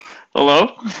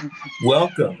Hello?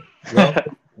 Welcome,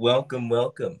 welcome,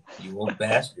 welcome, you old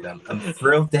bastard. I'm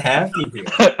thrilled to have you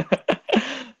here.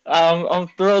 I'm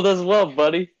thrilled as well,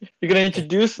 buddy. You're gonna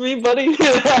introduce me, buddy?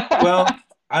 Well,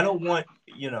 I don't want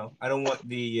I don't want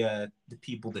the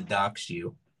people to dox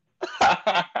you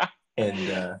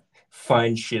and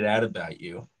find shit out about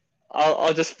you.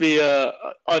 I'll just be a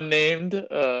unnamed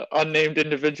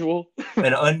individual.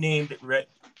 An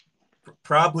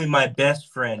probably my best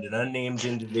friend, an unnamed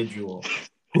individual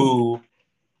who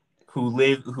who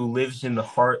lives in the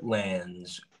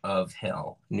heartlands of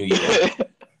hell, New York.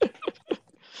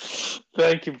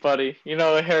 Thank you, buddy. You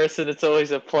know, Harrison, it's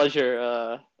always a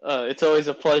pleasure. It's always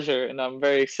a pleasure, and I'm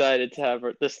very excited to have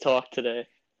this talk today.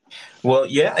 Well,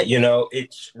 yeah,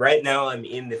 it's right now I'm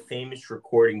in the famous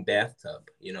recording bathtub.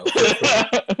 Is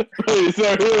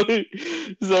that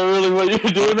really what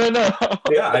you're doing right now?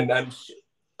 Yeah,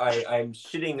 I'm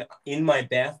sitting in my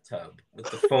bathtub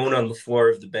with the phone on the floor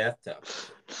of the bathtub.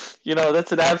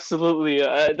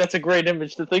 That's a great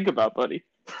image to think about, buddy.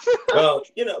 Well,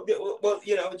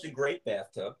 it's a great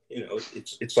bathtub.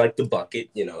 It's like the bucket.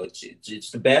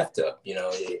 It's the bathtub.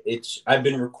 I've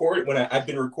been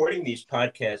recording these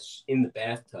podcasts in the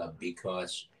bathtub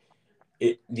because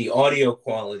the audio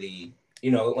quality,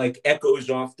 like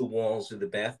echoes off the walls of the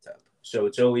bathtub. So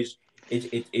it's always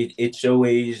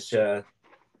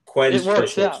quite a It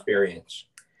works special out. experience.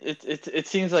 It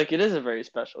seems like it is a very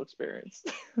special experience.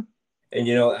 And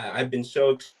I've been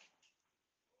so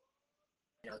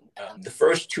the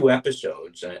first two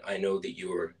episodes. I know that you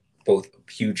were both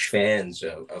huge fans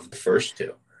of the first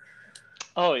two.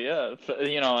 Oh yeah,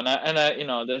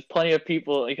 there's plenty of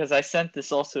people because I sent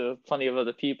this also to plenty of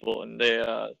other people, and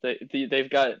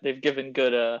they've given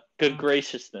good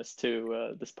graciousness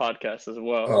to this podcast as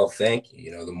well. Oh, thank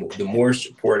you. The more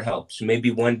support helps.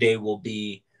 Maybe one day we'll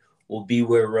be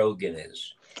where Rogan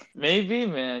is. Maybe,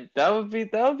 man, that would be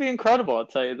incredible. I'll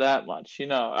tell you that much.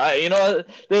 There's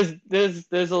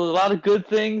a lot of good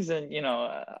things, and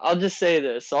I'll just say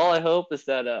this. All I hope is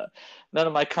that none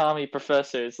of my commie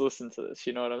professors listen to this.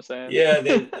 You know what I'm saying? Yeah,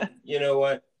 you know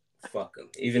what? Fuck them.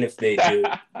 Even if they do,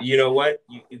 you know what?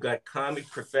 You got comic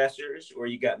professors, or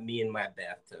you got me in my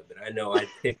bathtub, and I know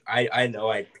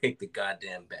I'd pick the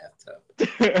goddamn bathtub.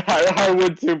 I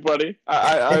would too, buddy.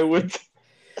 I would.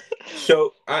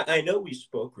 So I know we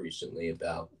spoke recently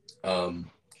about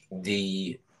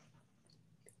the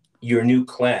your new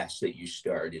class that you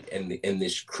started, and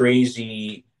this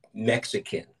crazy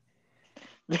Mexican.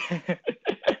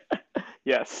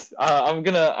 Yes, I'm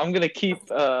gonna keep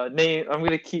my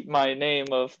name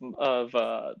of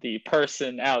the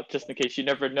person out just in case. You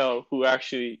never know who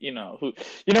actually who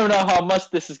you never know how much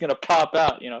this is gonna pop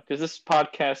out, because this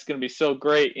podcast is gonna be so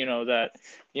great, that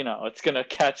it's gonna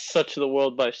catch such the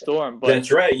world by storm. But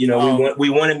That's right. We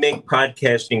want to make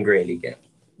podcasting great again.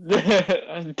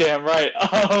 damn right.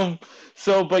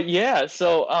 But yeah,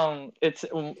 it's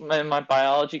in my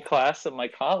biology class at my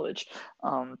college.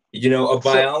 A So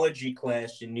biology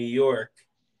class in New York.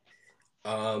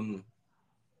 Um,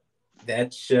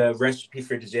 that's a recipe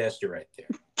for disaster right there.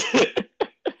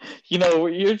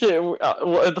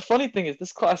 the funny thing is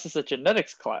this class is a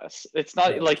genetics class. It's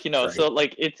not like Right. so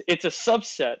like it's a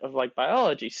subset of like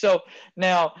biology. So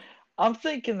now I'm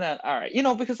thinking that, all right,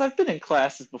 because I've been in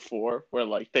classes before where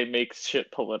like they make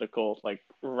shit political, like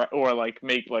or like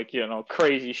make like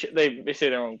crazy shit. They say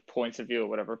their own points of view or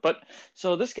whatever. But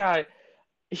so this guy,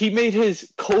 he made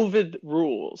his COVID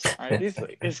rules. All right, these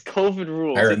like his COVID I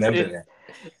rules. remember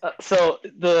that. So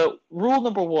the rule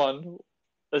number one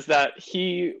is that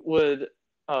he will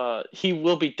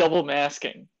be double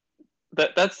masking.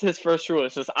 That's his first rule.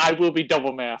 It says I will be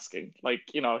double masking. Like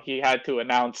he had to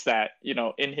announce that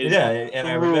in his Yeah, and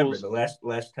I remember rules. the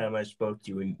last time I spoke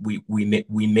to you, and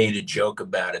we made a joke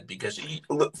about it because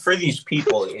look, for these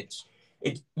people, it's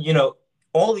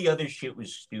all the other shit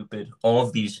was stupid. All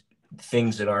of these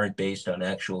things that aren't based on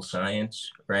actual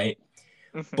science, right?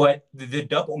 But the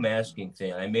double masking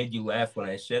thing, I made you laugh when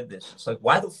I said this. It's like,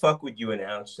 why the fuck would you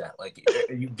announce that? Like,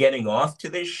 are you getting off to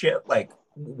this shit? Like,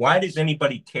 why does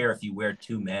anybody care if you wear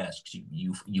two masks?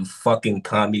 You fucking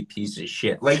commie piece of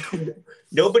shit. Like,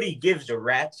 nobody gives a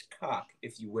rat's cock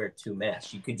if you wear two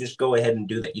masks. You could just go ahead and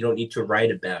do that. You don't need to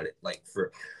write about it, like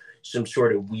for some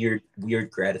sort of weird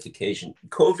gratification.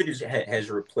 COVID has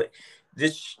replaced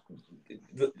this.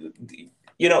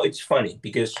 It's funny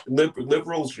because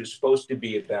liberals are supposed to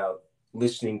be about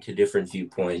listening to different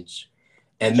viewpoints,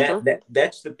 and It's true.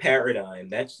 that's the paradigm.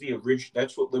 That's the original.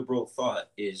 That's what liberal thought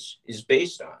is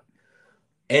based on.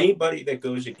 Anybody that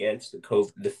goes against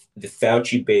the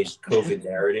Fauci based COVID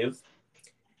narrative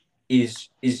is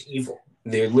evil.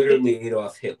 They're It, literally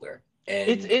Adolf Hitler. And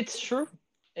it's true.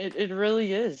 It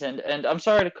really is. And I'm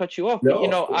sorry to cut you off, but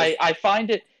no, of course. I find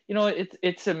it,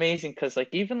 it's amazing because like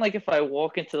even like if I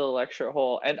walk into the lecture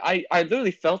hall, and I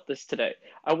literally felt this today.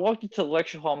 I walked into the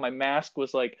lecture hall, my mask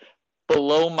was like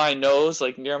below my nose,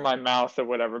 like near my mouth or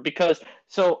whatever, because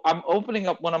so I'm opening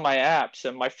up one of my apps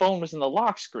and my phone was in the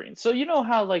lock screen. So you know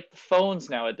how like the phones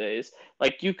nowadays,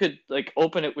 like you could like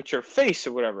open it with your face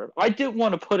or whatever. I didn't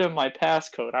want to put in my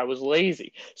passcode. I was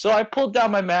lazy. So I pulled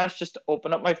down my mask just to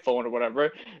open up my phone or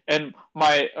whatever, and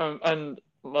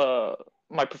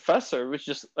my professor was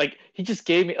just like, he just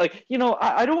gave me like,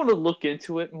 I don't want to look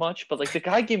into it much, but like the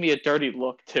guy gave me a dirty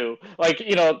look too, like,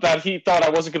 that he thought I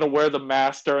wasn't going to wear the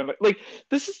mask during like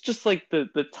this is just like the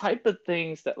type of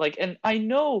things that like, and I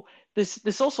know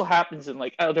this also happens in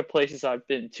like other places I've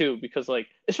been too, because like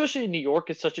especially in New York,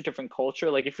 it's such a different culture.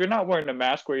 Like if you're not wearing a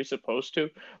mask where you're supposed to,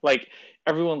 like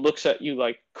everyone looks at you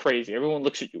like crazy. Everyone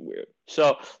looks at you weird.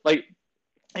 So like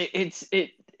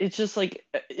it's just like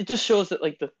it just shows that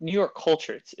like the New York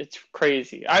culture, it's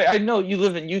crazy. I know you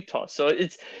live in Utah, so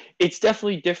it's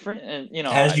definitely different, and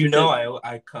As you know,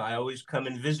 I always come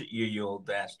and visit you, you old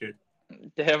bastard.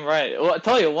 damn right. Well, I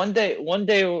tell you, one day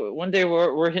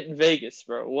we're hitting Vegas,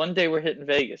 bro. One day we're hitting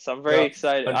Vegas. I'm very Well,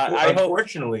 excited. I hope.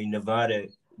 unfortunately, Nevada,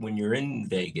 when you're in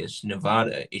Vegas,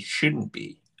 Nevada, it shouldn't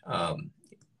be.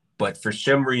 But for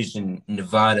some reason,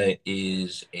 Nevada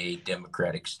is a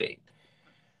Democratic state.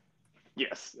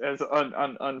 Yes, as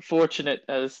unfortunate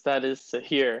as that is to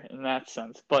hear in that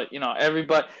sense, but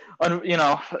everybody,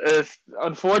 if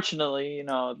unfortunately,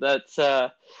 that's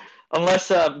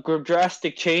unless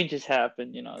drastic changes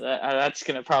happen, that's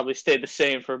gonna probably stay the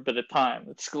same for a bit of time.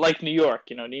 It's like New York.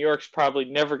 New York's probably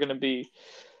never gonna be.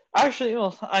 Actually,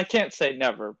 well, I can't say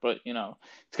never, but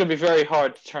it's gonna be very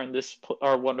hard to turn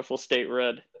our wonderful state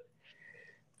red.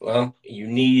 Well,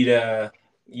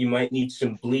 you might need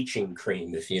some bleaching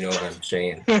cream, if you know what I'm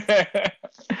saying.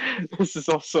 This is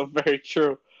also very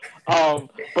true.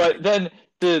 But then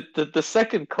the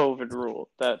second COVID rule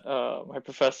that my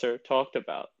professor talked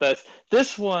about, that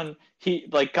this one he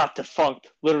like got defunct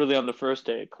literally on the first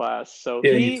day of class. So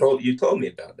Yeah, he you told me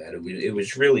about that. It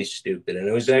was really stupid, and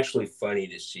it was actually funny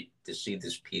to see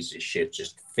this piece of shit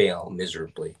just fail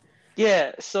miserably.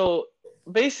 Yeah, so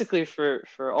basically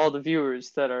for all the viewers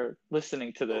that are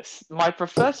listening to this, my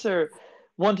professor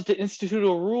wanted to institute a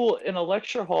rule in a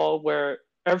lecture hall where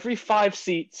every 5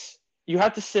 seats you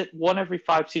had to sit one every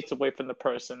 5 seats away from the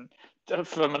person,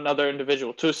 from another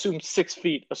individual, to assume 6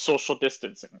 feet of social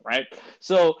distancing, right?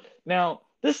 So now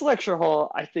this lecture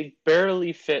hall I think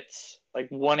barely fits like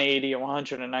 180 or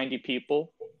 190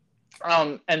 people.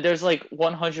 And there's like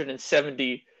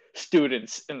 170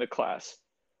 students in the class.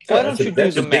 Why Oh, don't you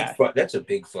do the math? that's a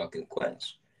big fucking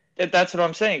class. That's what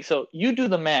I'm saying. So you do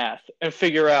the math and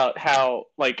figure out how,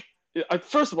 like,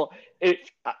 first of all,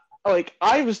 like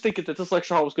I was thinking that this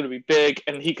lecture hall was going to be big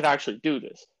and he could actually do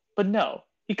this, but no,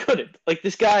 he couldn't. Like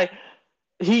this guy,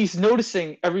 he's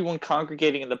noticing everyone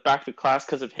congregating in the back of the class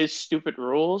because of his stupid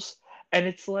rules, and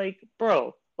it's like,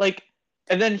 bro, like,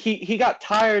 and then he got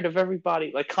tired of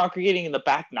everybody like congregating in the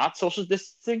back, not social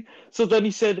distancing. So then he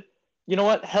said, you know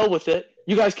what, hell with it.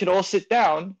 You guys can all sit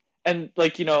down, and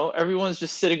like everyone's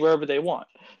just sitting wherever they want.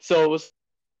 So it was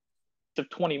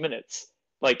 20 minutes.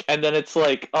 Like, and then it's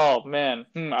like, oh man,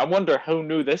 I wonder who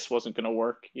knew this wasn't gonna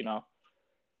work.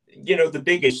 The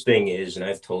biggest thing is, and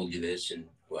I've told you this, and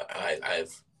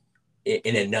I've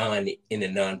in a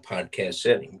non podcast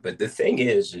setting. But the thing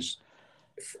is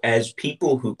as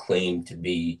people who claim to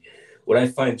be, what I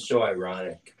find so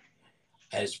ironic,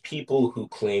 as people who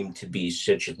claim to be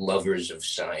such lovers of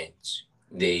science,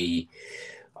 they,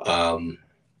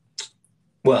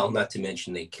 well, not to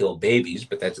mention they kill babies,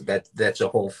 but that's a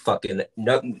whole fucking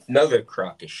another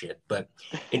crock of shit. But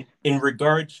in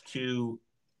regards to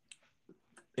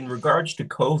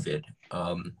COVID,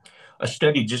 a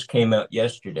study just came out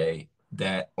yesterday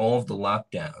that all of the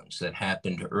lockdowns that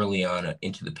happened early on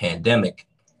into the pandemic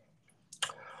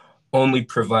only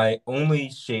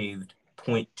saved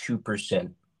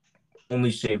 0.2%,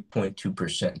 only saved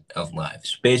 0.2% of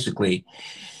lives, basically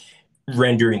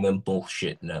rendering them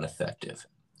bullshit and ineffective.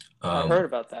 I heard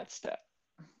about that stat.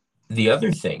 The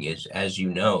other thing is, as you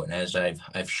know, and as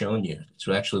I've shown you, it's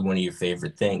actually one of your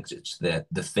favorite things. It's that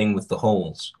the thing with the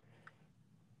holes,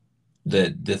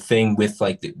 the thing with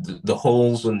like the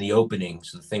holes and the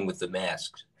openings, the thing with the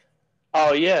masks.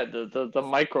 Oh yeah, the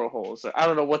micro holes. I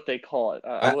don't know what they call it.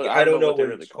 I I don't don't know know what they what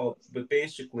really it's call called, it. but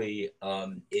basically,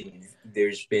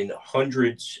 there's been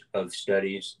hundreds of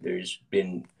studies. There's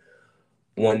been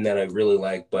one that I really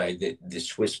like by the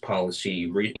Swiss Policy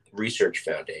Research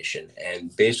Foundation.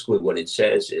 And basically what it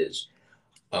says is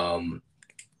um,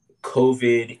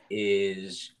 COVID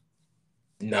is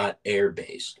not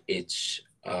air-based. It's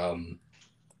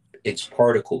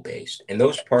particle-based. And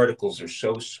those particles are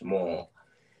so small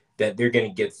that they're gonna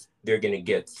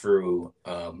get through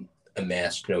a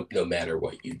mask no matter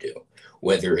what you do,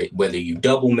 whether you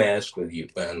double mask, whether you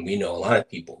and we know a lot of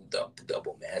people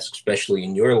double mask, especially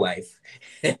in your life.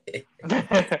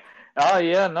 Oh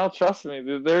yeah, no, trust me.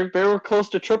 They were close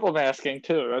to triple masking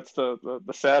too. That's the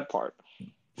sad part.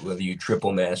 Whether you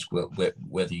triple mask,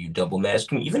 whether you double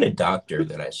mask, and even a doctor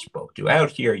that I spoke to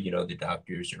out here, the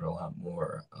doctors are a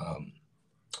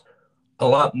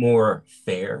lot more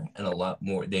fair and a lot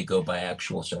more, they go by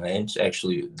actual science.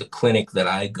 Actually, the clinic that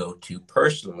I go to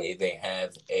personally, they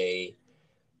have a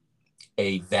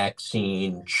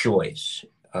vaccine choice.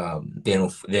 They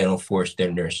don't force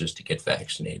their nurses to get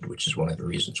vaccinated, which is one of the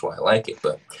reasons why I like it.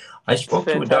 But I It's spoke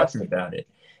to a doctor fantastic. about it,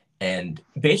 and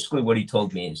basically what he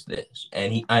told me is this,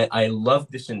 and I love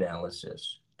this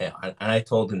analysis, and I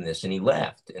told him this, and he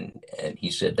laughed, and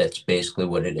he said that's basically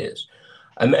what it is.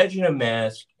 Imagine a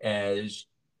mask as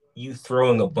you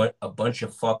throwing a bunch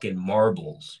of fucking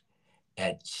marbles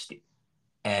at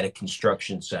at a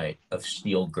construction site of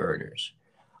steel girders.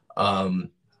 Um,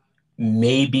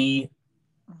 maybe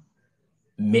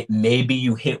maybe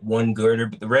you hit one girder,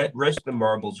 but the rest of the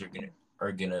marbles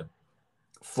are gonna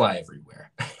fly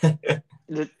everywhere.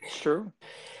 It's true.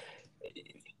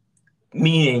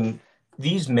 Meaning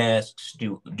these masks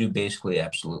do basically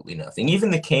absolutely nothing.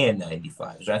 Even the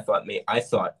KN95s, I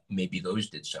thought maybe those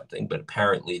did something, but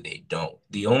apparently they don't.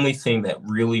 The only thing that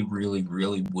really, really,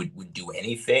 really would do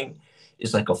anything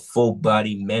is like a full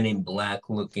body Men in Black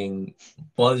looking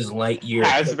Buzz Lightyear.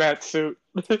 Hazmat suit.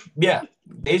 Yeah,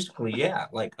 basically, yeah,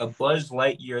 like a Buzz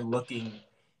Lightyear looking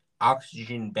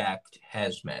oxygen backed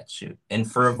hazmat suit.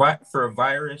 And for a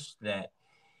virus that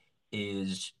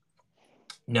is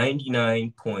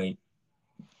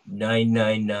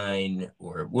 99.999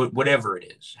 or whatever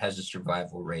it is has a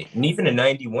survival rate, and even a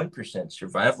 91%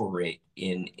 survival rate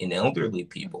in elderly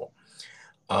people,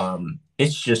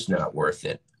 it's just not worth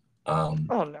it. um,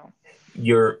 Oh no.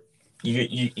 you're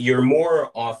you're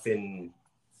more often,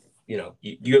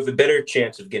 you have a better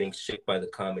chance of getting sick by the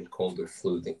common cold or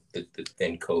flu than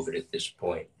COVID at this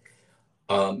point.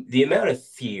 The amount of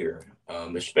fear,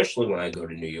 especially when I go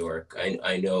to New York,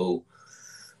 I know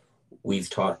we've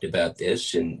talked about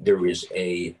this, and there was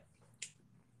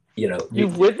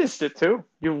You've witnessed it too.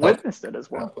 You've of, witnessed it as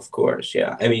well. of course,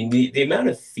 yeah. I mean, the amount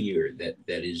of fear that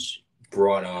is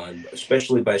brought on,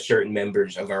 especially by certain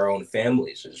members of our own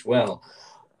families as well,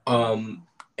 um,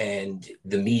 and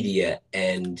the media,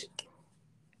 and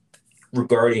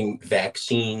regarding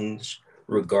vaccines,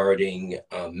 regarding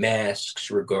masks,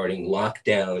 regarding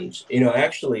lockdowns.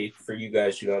 Actually, for you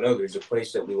guys who don't know, there's a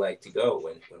place that we like to go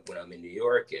when I'm in New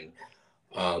York, and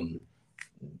um,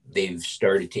 they've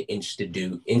started to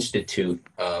institute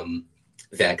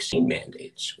vaccine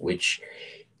mandates, which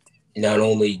not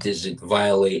only does it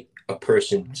violate a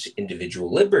person's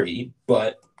individual liberty,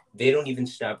 but they don't even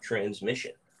stop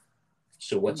transmission.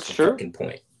 So what's It's the true. fucking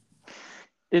point?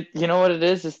 You know what it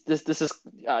is? This is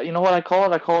you know what I call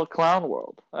it? I call it clown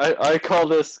world. I call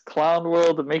this clown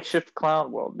world, the makeshift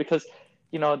clown world, because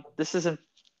this isn't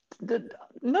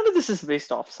none of this is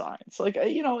based off science. Like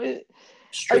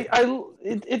It's true.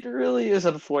 it really is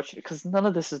unfortunate because none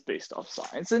of this is based off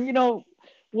science. And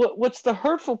what's the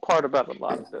hurtful part about a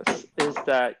lot of this is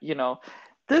that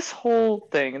this whole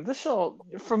thing and this all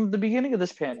from the beginning of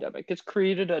this pandemic, it's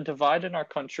created a divide in our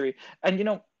country, and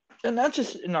and not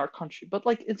just in our country, but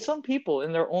like in some people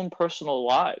in their own personal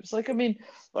lives. Like, I mean,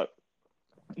 look,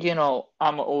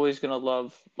 I'm always gonna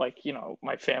love like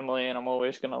my family, and I'm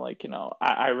always gonna like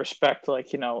I respect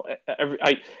like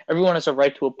everyone has a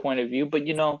right to a point of view, but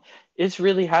it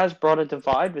really has brought a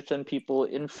divide within people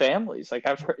in families. Like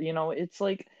I've heard, it's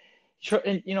like,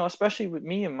 and especially with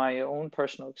me and my own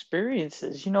personal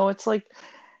experiences, it's like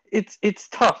it's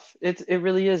tough. It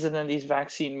really is. And then these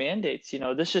vaccine mandates,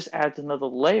 this just adds another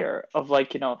layer of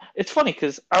like, it's funny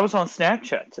because I was on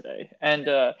Snapchat today, and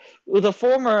with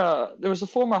there was a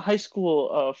former high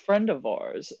school friend of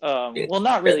ours. Well,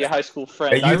 not really a high school Are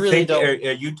friend. I you really thinking? don't.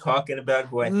 Are you talking about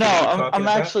who I No, think you're talking I'm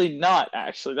about? actually not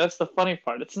actually. That's the funny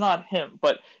part. It's not him,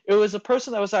 but it was a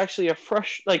person that was actually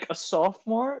like a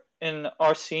sophomore in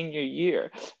our senior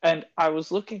year. And I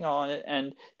was looking on it,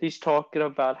 and he's talking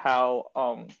about how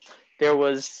there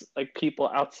was like people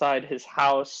outside his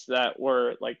house that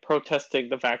were like protesting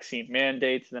the vaccine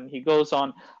mandates. And then he goes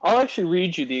on. I'll actually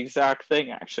read you the exact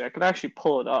thing. Actually, I could actually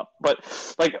pull it up. But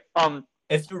like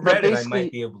If you But read it, I might basically,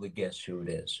 be able to guess who it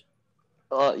is.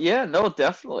 yeah, no,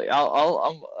 definitely.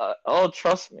 Oh,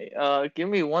 trust me. Give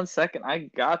me 1 second. I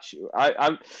got you.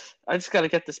 I just gotta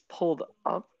get this pulled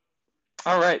up.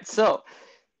 All right. So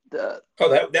the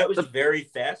Oh, that was the very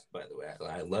fast, by the way.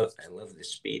 I love the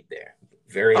speed there.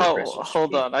 Very oh, impressive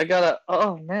hold speed. on. I gotta.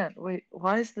 Oh man, wait.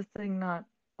 Why is the thing not?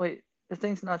 Wait, the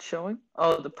thing's not showing.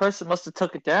 Oh, the person must have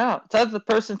took it down. It's either the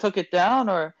person took it down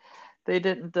or they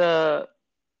didn't. That's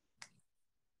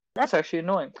actually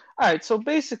annoying. All right. So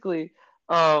basically,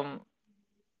 um,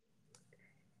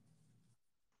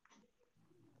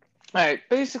 all right,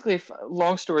 basically,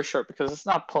 long story short, because it's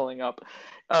not pulling up,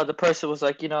 the person was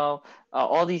like,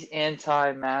 all these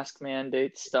anti-mask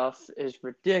mandate stuff is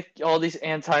ridiculous. All these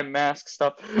anti-mask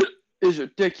stuff is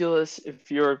ridiculous.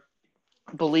 If you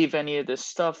believe any of this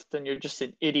stuff, then you're just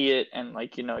an idiot, and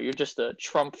like, you're just a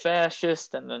Trump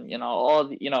fascist, and then,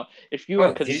 if you're a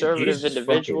Oh, conservative Jesus fucking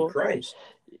individual, Christ!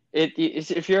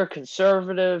 if you're a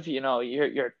conservative,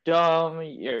 you're dumb,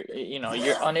 you're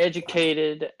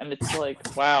uneducated, and it's like,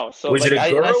 wow. So Was it like a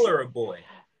I girl see or a boy?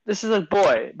 this is a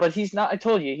boy, but he's not. I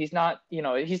told you, he's not.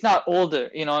 He's not older.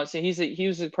 So he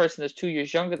was a person that's 2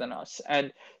 years younger than us,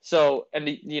 and so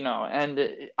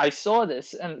I saw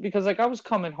this, and because like I was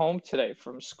coming home today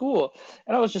from school,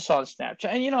 and I was just on Snapchat,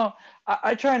 and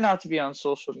I try not to be on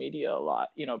social media a lot,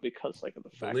 because like of the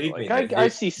fact that Believe me, like I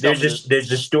see some of this.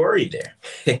 there's a story there.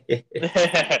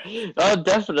 Oh,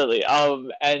 definitely.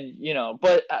 And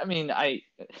but I mean,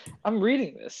 I'm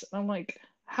reading this, and I'm like,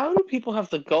 how do people have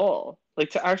the gall, like,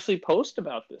 to actually post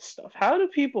about this stuff? How do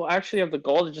people actually have the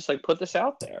gall to just like put this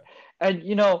out there? And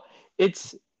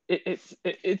it's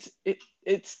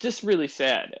it's just really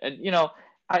sad. And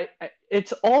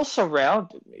it's all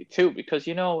surrounded me too, because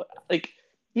like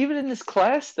even in this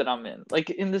class that I'm in, like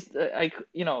in this,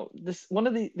 this one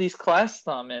of these classes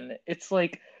I'm in, it's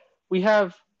like we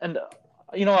have, and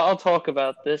I'll talk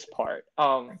about this part.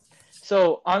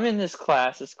 So I'm in this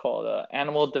class. It's called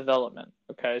animal development.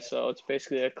 Okay, so it's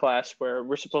basically a class where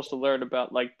we're supposed to learn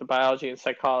about like the biology and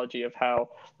psychology of how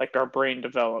like our brain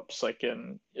develops, like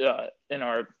in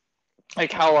our,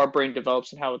 like how our brain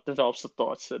develops and how it develops the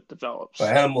thoughts that Well, develops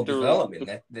animal through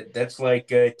development. That's like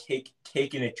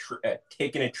taking a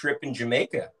trip in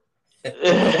Jamaica. It's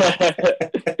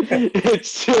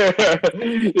true.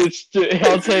 It's true.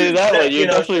 I'll tell you that So, one. You're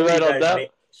definitely right on that.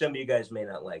 some of you guys may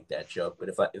not like that joke, but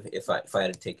if I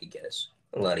had to take a guess,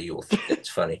 a lot of you will think that's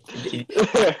funny. It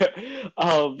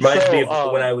reminds me So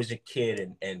of when I was a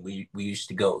kid, and we used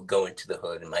to go into the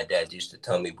hood, and my dad used to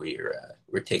tell me we're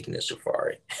taking a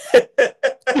safari.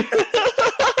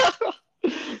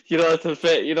 It's a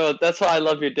fit. That's why I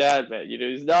love your dad, man.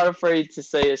 He's not afraid to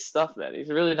say his stuff, man. He's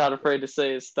really not afraid to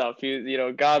say his stuff.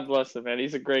 God bless him, man.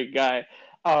 He's a great guy.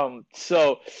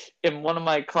 So in one of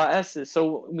my classes,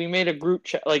 so we made a group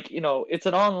chat, like, it's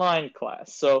an online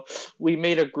class. So we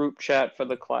made a group chat for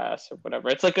the class or whatever.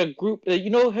 It's like a group, have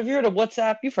you heard of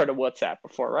WhatsApp? You've heard of WhatsApp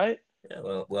before, right?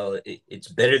 Yeah, it's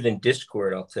better than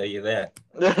Discord, I'll tell you that.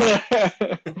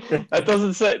 That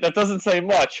doesn't say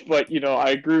much, but I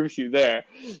agree with you there.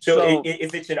 So So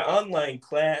if it's an online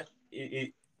class,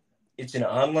 it's an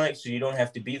online, so you don't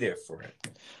have to be there for it.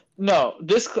 no,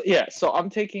 yeah. So I'm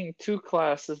taking two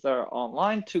classes that are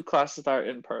online, two classes that are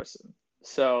in person.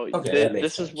 So Okay, that makes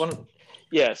this is sense. one.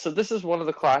 Yeah, so this is one of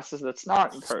the classes that's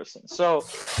not in person. So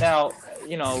now,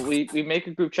 we make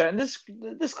a group chat, and this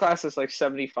class is like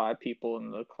 75 people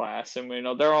in the class, and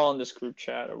they're all in this group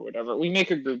chat or whatever. We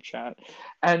make a group chat,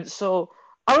 and so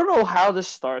I don't know how this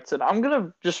starts, and I'm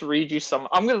gonna just read you some.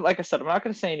 Like I said, I'm not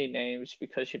gonna say any names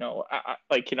because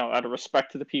out of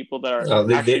respect to the people that are No,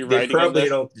 actually they writing in probably this.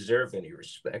 don't deserve any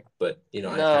respect, but No,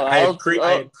 I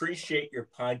I'll appreciate your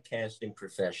podcasting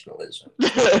professionalism.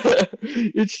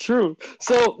 it's true.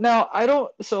 So now I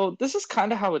don't. So this is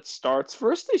kind of how it starts.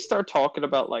 First, they start talking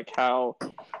about like how.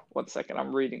 1 second,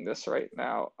 I'm reading this right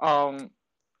now.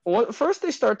 First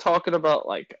they start talking about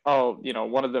like, oh,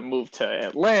 one of them moved to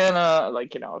Atlanta,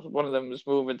 like, one of them was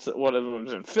moving to, one of them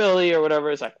was in Philly or whatever.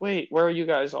 It's like, wait, where are you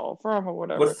guys all from or What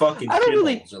whatever? fucking I don't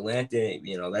really. shitholes? Atlanta,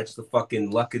 that's the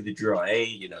fucking luck of the draw. Hey,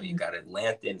 you got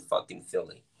Atlanta and fucking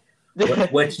Philly.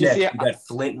 What's You see, next? We got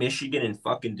Flint, Michigan, and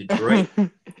fucking Detroit.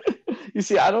 you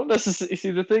see, I don't necessarily see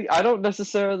the thing. I don't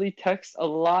necessarily text a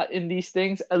lot in these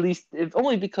things. At least it's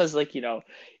only because, like,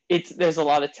 there's a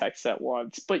lot of text at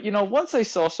once. But once I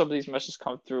saw some of these messages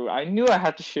come through, I knew I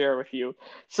had to share with you.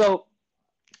 So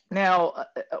now,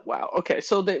 wow, okay.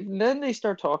 So then they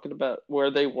start talking about where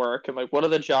they work and like what are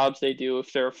the jobs they do,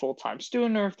 if they're a full-time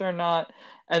student or if they're not.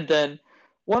 And then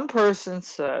one person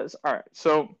says, all right,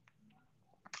 so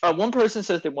one person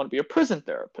says they want to be a prison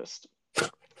therapist.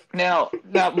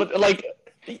 But like,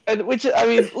 which I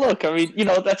mean, look, I mean,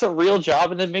 that's a real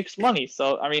job and it makes money.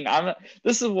 So I mean,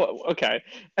 this is what okay,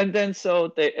 and then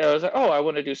so I was like, oh, I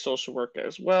want to do social work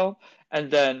as well, and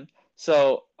then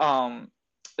so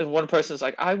and one person's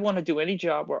like, I want to do any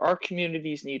job where our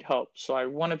communities need help, so I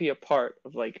want to be a part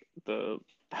of like the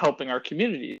helping our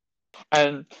community,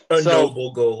 and A so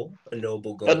noble goal. A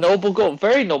noble a goal. noble goal,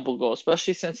 very noble goal,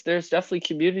 especially since there's definitely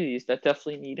communities that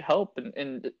definitely need help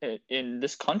in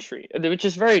this country, which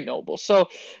is very noble. So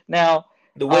now,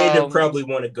 The way they um, probably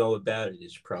want to go about it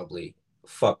is probably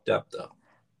fucked up, though.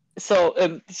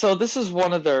 so this is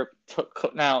one of their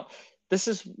now. This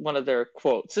is one of their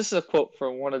quotes. This is a quote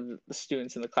from one of the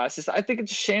students in the class. It says, I think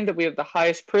it's a shame that we have the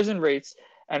highest prison rates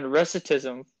and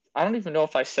recidivism. I don't even know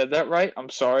if I said that right. I'm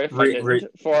sorry if I Re, didn't. re,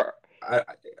 I,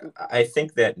 I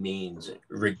think that means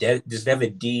does it have a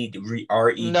D?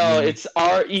 R E No, D. it's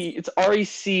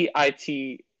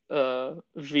RECITVISM.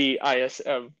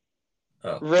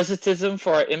 Oh, Recidivism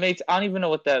for our inmates. I don't even know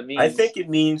what that I means. think it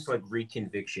means like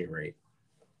reconviction rate.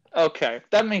 Okay,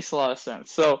 that makes a lot of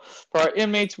sense. So for our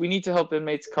inmates, we need to help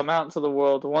inmates come out into the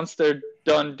world once they're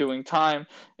done doing time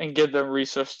and give them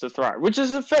resources to thrive, which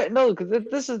is a fair no, because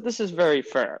this is very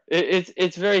fair.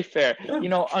 It's very fair. Yeah. I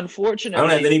don't have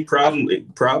Unfortunately, any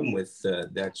problem with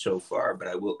that so far, but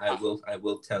I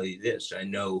will tell you this. I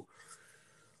know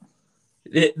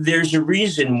there's a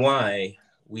reason why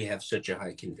we have such a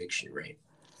high conviction rate,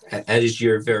 as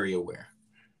you're very aware.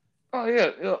 oh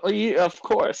yeah, yeah, of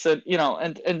course, and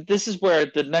and this is where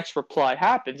the next reply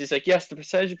happens. He's like, yes, the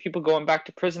percentage of people going back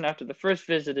to prison after the first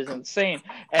visit is insane,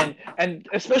 and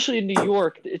especially in New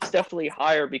York, it's definitely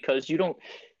higher because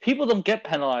people don't get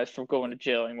penalized for going to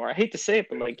jail anymore. I hate to say it,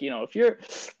 but like if you're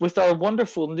with our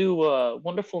wonderful new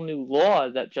law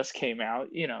that just came out,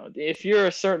 if you're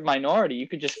a certain minority, you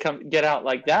could just come get out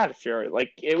like that if you're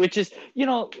like, which is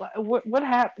what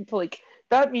happened to like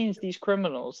that means these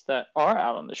criminals that are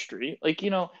out on the street, like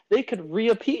they could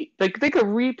repeat, like they could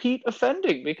repeat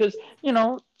offending because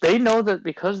they know that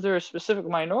because they're a specific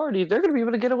minority, they're going to be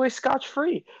able to get away scotch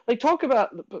free. Like talk about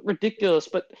ridiculous,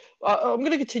 but I'm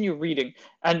going to continue reading,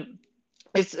 and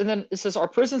then it says our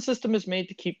prison system is made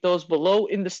to keep those below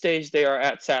in the stage they are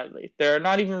at. Sadly, they're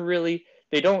not even really.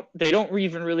 They don't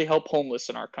even really help homeless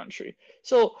in our country.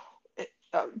 So,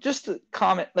 just to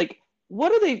comment, like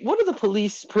what are the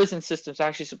police prison systems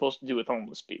actually supposed to do with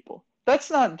homeless people? That's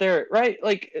not their right.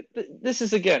 Like this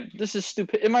is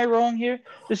stupid. Am I wrong here?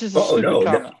 This is a Oh stupid no,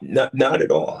 comment. not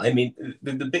at all. I mean,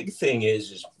 the big thing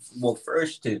is well,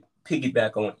 first to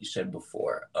piggyback on what you said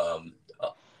before,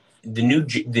 the new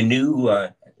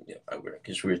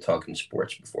because we were talking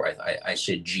sports before. I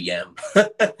said GM,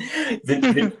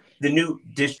 the new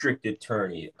district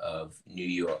attorney of New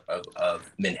York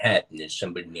of Manhattan is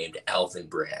somebody named Alvin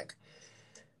Bragg.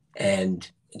 And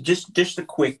just a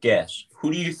quick guess,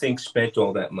 who do you think spent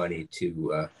all that money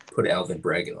to put Alvin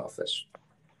Bragg in office?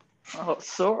 Oh,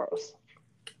 Soros.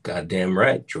 Goddamn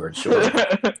right, George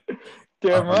Soros.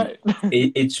 Damn Um, right.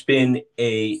 it's been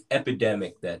a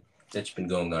epidemic that's been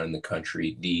going on in the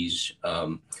country.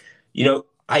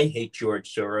 I hate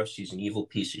George Soros. He's an evil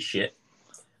piece of shit,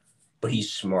 but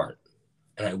he's smart,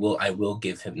 and I will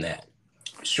give him that.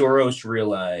 Soros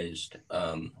realized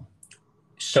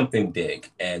something big,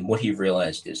 and what he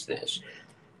realized is this: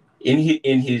 in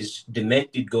his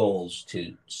demented goals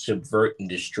to subvert and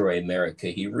destroy America,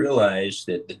 he realized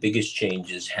that the biggest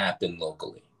changes happen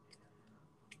locally,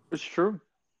 It's true.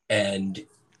 and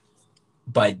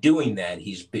by doing that,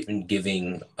 he's been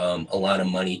giving a lot of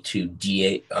money to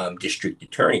district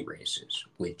attorney races,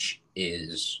 which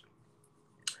is,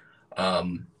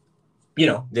 they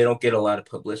don't get a lot of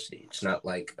publicity. It's not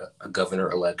like a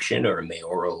governor election or a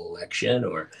mayoral election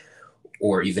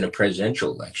or even a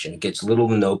presidential election. It gets little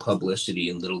to no publicity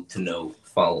and little to no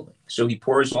following. So he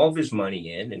pours all of his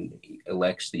money in and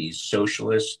elects these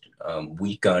socialist,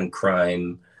 weak on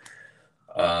crime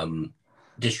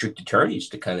district attorneys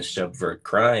to kind of subvert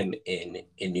crime in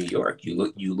New York.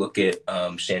 You look at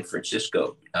San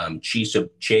Francisco.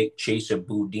 Chesa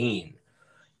Boudin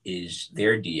is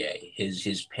their DA.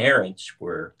 His parents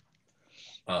were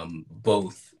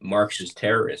both Marxist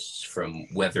terrorists from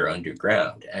Weather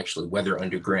Underground. Actually, Weather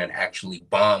Underground actually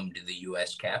bombed the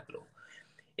U.S. Capitol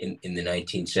in the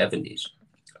 1970s.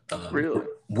 Really.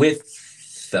 With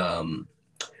It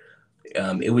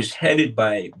was headed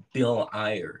by Bill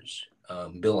Ayers.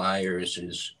 Bill Ayers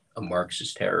is a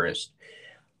Marxist terrorist.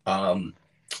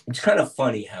 It's kind of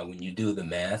funny how when you do the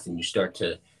math and you start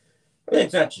to,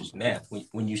 it's not just math,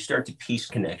 when you start to piece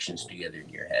connections together in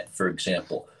your head. For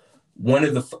example, one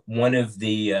of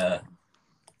the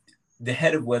the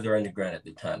head of Weather Underground at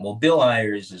the time. Well, Bill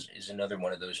Ayers is another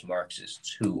one of those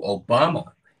Marxists who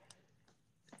Obama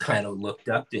kind of looked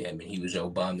up to him, and he was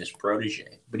Obama's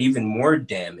protege. But even more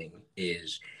damning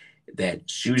is that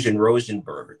Susan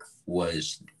Rosenberg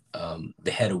was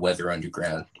the head of Weather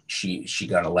Underground. She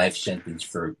got a life sentence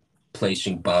for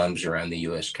placing bombs around the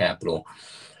U.S. Capitol.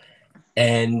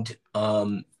 And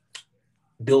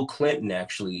Bill Clinton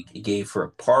actually gave her a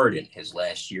pardon his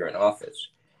last year in office.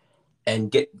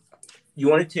 And you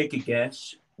want to take a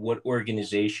guess what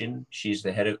organization she's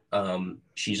the head of?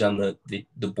 She's on the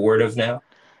board of now.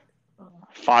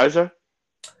 Pfizer?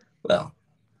 Well,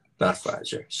 not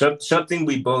Pfizer. Something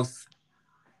we both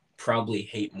probably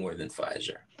hate more than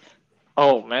Pfizer.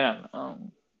 Oh man,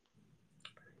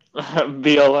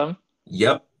 BLM.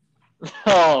 Yep.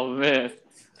 Oh man,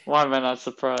 why am I not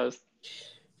surprised?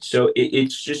 So it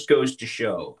just goes to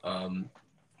show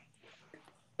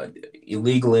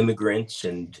illegal immigrants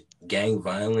and gang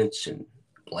violence and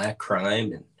black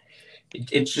crime, and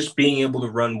it's just being able to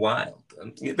run wild.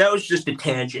 That was just a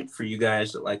tangent for you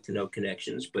guys that like to know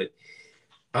connections, but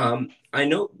I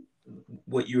know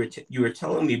what you were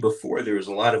telling me before. There was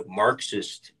a lot of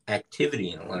Marxist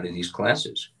activity in a lot of these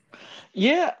classes.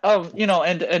 Yeah,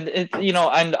 and it,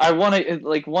 and I want to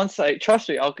like once I trust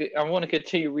me, I want to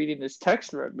continue reading this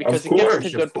text thread because it gets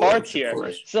to good parts here.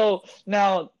 So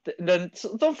now, then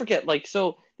don't forget, like,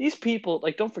 so these people,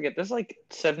 like, don't forget, there's like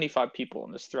 75 people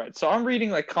in this thread. So I'm reading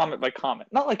like comment by comment.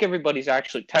 Not like everybody's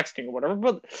actually texting or whatever,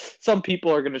 but some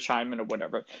people are going to chime in or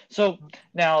whatever. So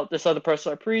now this other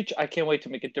person I preach, I can't wait to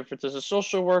make a difference as a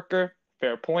social worker.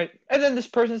 Fair point. And then this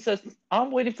person says, I'm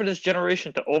waiting for this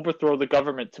generation to overthrow the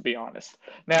government, to be honest.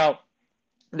 Now,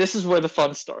 this is where the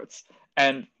fun starts.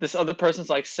 And this other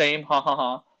person's like, same, ha ha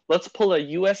ha. Let's pull a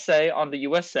USA on the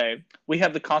USA. We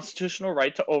have the constitutional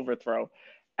right to overthrow.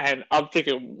 And I'm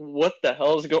thinking, what the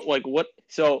hell is going, like, what?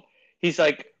 So he's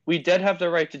like, we did have the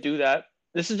right to do that.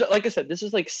 This is, like I said, this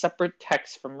is like separate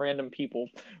text from random people.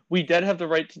 We did have the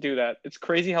right to do that. It's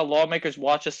crazy how lawmakers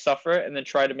watch us suffer and then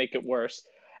try to make it worse.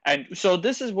 And so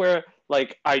this is where,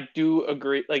 like, I do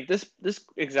agree, like this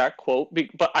exact quote,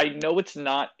 but I know it's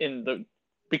not in the,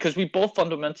 because we both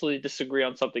fundamentally disagree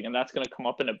on something, and that's going to come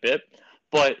up in a bit.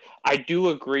 But I do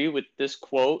agree with this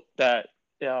quote that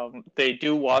they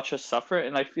do watch us suffer,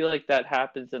 and I feel like that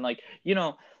happens in, like,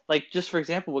 like just for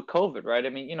example with COVID, right? I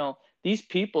mean, these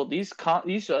people, these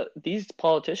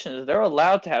politicians, they're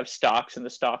allowed to have stocks in the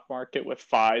stock market with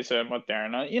Pfizer and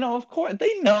Moderna. Of course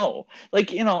they know,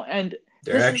 like, and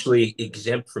they're actually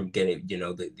exempt from getting,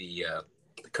 the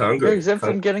Congress. They're exempt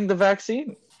from getting the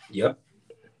vaccine. Yep.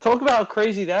 Talk about how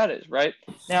crazy that is, right?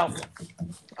 Now,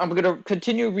 I'm going to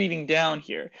continue reading down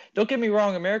here. Don't get me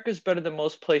wrong, America's better than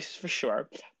most places for sure,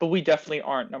 but we definitely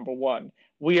aren't number one.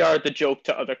 We are the joke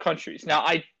to other countries. Now,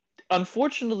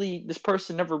 unfortunately, this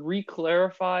person never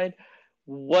re-clarified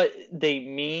what they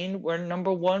mean we're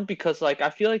number one, because, like,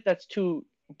 I feel like that's too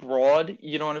broad.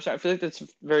 You know what I'm saying? I feel like that's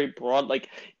very broad. Like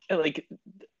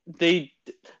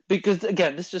because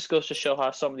again, this just goes to show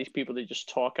how some of these people, they just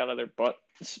talk out of their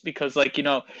butts, because, like,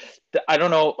 I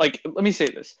don't know, like, let me say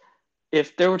this.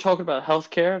 If they were talking about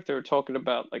healthcare, if they were talking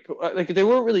about like they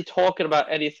weren't really talking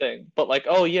about anything but, like,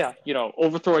 oh yeah,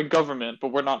 overthrowing government,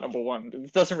 but we're not number one.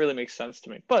 It doesn't really make sense to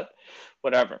me, but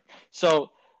whatever.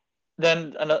 So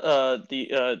then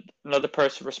another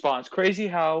person responds, crazy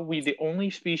how we the only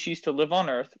species to live on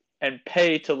Earth and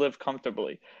pay to live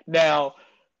comfortably. Now,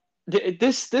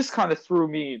 this kind of threw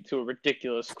me into a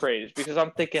ridiculous craze, because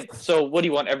I'm thinking, so what do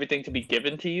you want, everything to be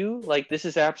given to you? Like, this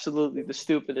is absolutely the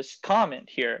stupidest comment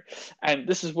here, and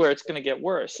this is where it's going to get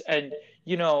worse. And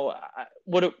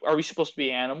what are we supposed to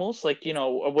be, animals? Like,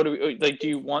 what do we, like, do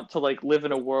you want to, like, live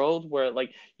in a world where,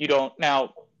 like, you don't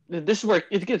now? This is where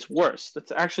it gets worse.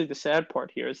 That's actually the sad part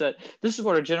here, is that this is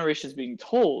what our generation is being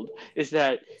told, is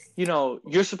that,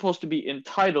 you're supposed to be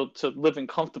entitled to living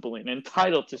comfortably and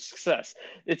entitled to success.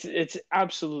 It's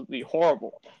absolutely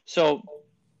horrible. So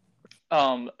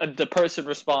the person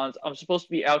responds, I'm supposed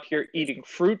to be out here eating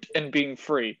fruit and being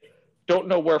free. Don't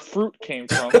know where fruit came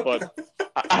from, but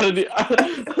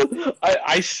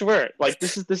I swear, like,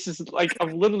 this is like,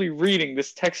 I'm literally reading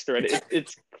this text thread.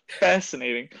 It's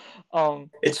fascinating.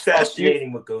 It's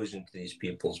fascinating what goes into these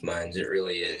people's minds. It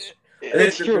really is.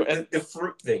 It's true. And the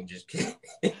fruit thing just came.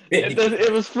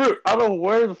 it was fruit. I don't know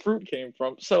where the fruit came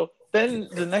from. So then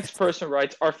the next person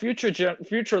writes, our future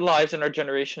lives in our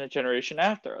generation and generation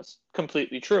after us.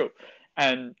 Completely true.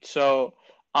 And so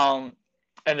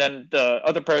and then the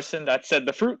other person that said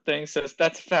the fruit thing says,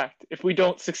 that's a fact. If we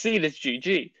don't succeed, it's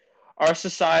GG. Our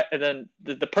society. And then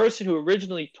the person who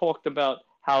originally talked about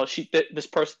how this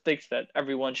person thinks that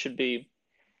everyone should be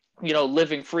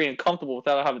living free and comfortable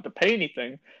without having to pay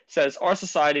anything, says our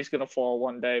society is going to fall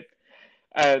one day.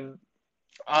 And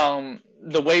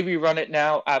the way we run it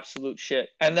now, absolute shit.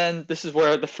 And then this is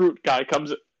where the fruit guy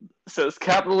comes, says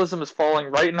capitalism is falling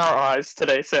right in our eyes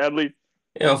today, sadly.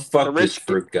 The Fuck this rich,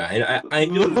 fruit guy. And I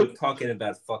knew he was talking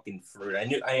about fucking fruit.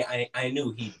 I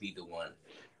knew he'd be the one.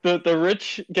 the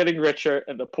rich getting richer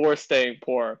and the poor staying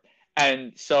poor.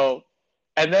 And so,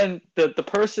 and then the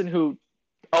person who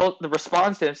the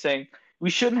responds to him saying, we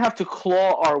shouldn't have to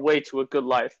claw our way to a good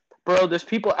life. Bro, there's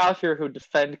people out here who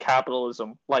defend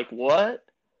capitalism. Like, what?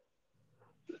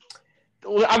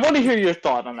 I want to hear your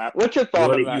thought on that. What's your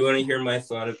thought on that? You want to hear my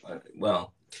thought of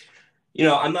well,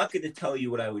 I'm not going to tell you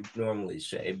what I would normally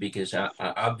say because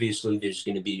obviously there's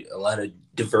going to be a lot of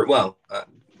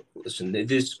listen,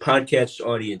 this podcast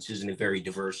audience isn't a very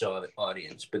diverse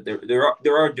audience, but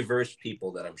there are diverse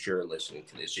people that I'm sure are listening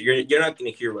to this. So you're not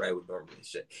going to hear what I would normally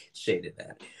say to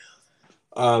that.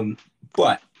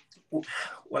 But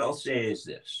what I'll say is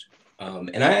this.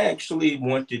 And I actually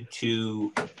was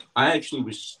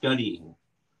studying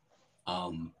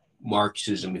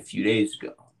Marxism a few days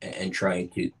ago and trying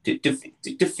to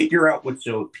figure out what's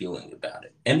so appealing about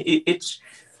it. And it's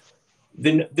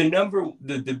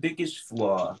the biggest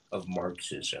flaw of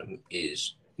Marxism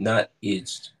is not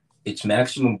its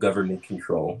maximum government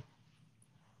control,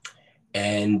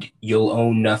 and you'll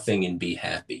own nothing and be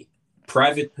happy.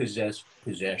 Private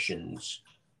possessions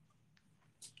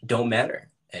don't matter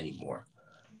anymore.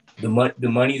 The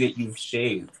money that you've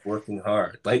saved working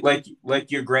hard,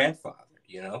 like your grandfather,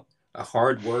 a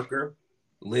hard worker,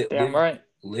 lived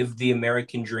the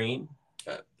American dream.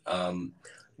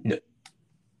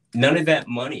 None of that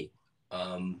money,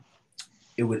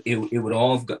 it would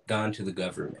all have gone to the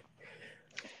government.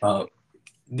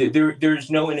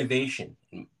 There's no innovation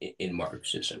in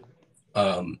Marxism.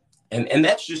 And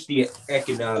that's just the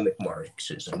economic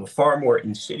Marxism. A far more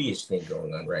insidious thing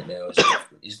going on right now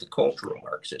is the cultural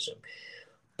Marxism.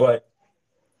 But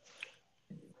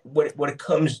what it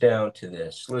comes down to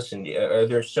this, listen, are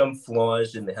there some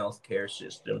flaws in the healthcare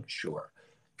system? Sure.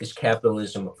 Is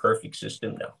capitalism a perfect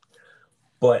system? No.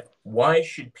 But why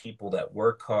should people that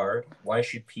work hard, why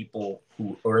should people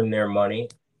who earn their money,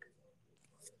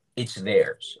 it's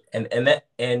theirs. And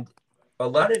a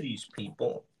lot of these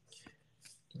people,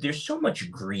 there's so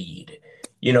much greed.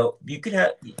 You could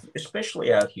have,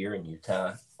 especially out here in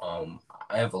Utah,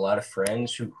 I have a lot of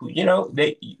friends who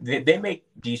they make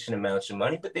decent amounts of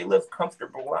money, but they live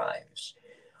comfortable lives.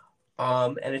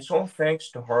 And it's all thanks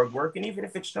to hard work. And even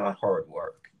if it's not hard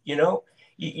work, you don't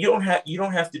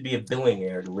have to be a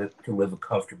billionaire to live a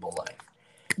comfortable life.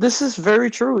 This is very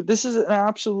true. This is an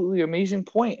absolutely amazing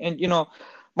point. And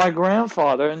my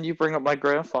grandfather, and you bring up my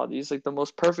grandfather, he's like the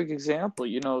most perfect example.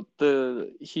 He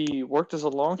worked as a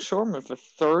longshoreman for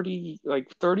 30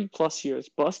 plus years,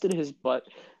 busted his butt,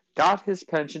 got his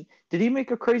pension. Did he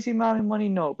make a crazy amount of money?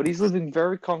 No, but he's living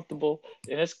very comfortable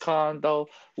in his condo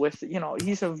with,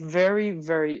 he's a very,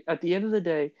 very, at the end of the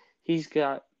day,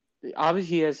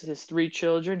 obviously he has his 3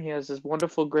 children. He has his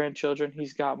wonderful grandchildren.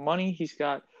 He's got money. He's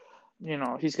got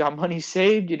money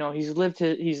saved. He's lived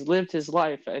his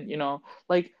life, and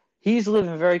he's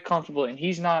living very comfortable, and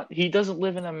he doesn't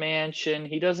live in a mansion.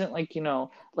 He doesn't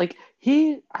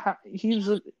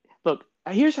look,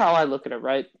 here's how I look at it,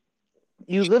 right?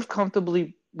 You live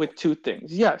comfortably with 2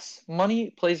 things. Yes,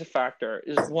 money plays a factor,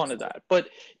 is one of that, but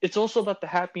it's also about the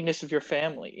happiness of your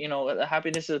family, the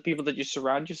happiness of the people that you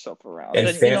surround yourself around,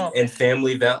 and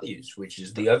family values, which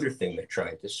is the other thing they're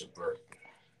trying to subvert.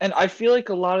 And I feel like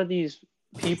a lot of these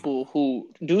people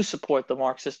who do support the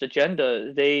Marxist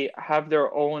agenda, they have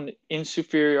their own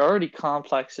inferiority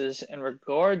complexes in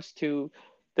regards to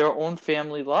their own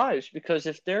family lives, because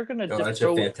if they're going to that's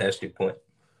a fantastic point.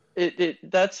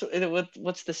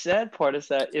 What's the sad part is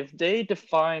that if they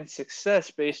define success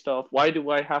based off why do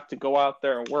I have to go out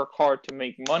there and work hard to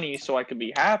make money so I can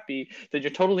be happy, then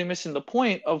you're totally missing the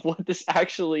point of what this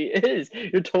actually is.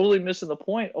 You're totally missing the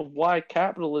point of why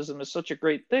capitalism is such a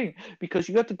great thing, because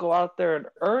you have to go out there and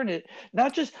earn it,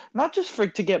 not just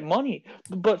to get money,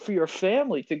 but for your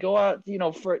family, to go out,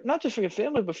 for not just for your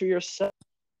family, but for yourself.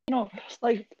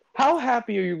 How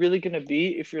happy are you really going to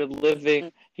be if you're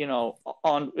living,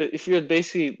 if you're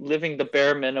basically living the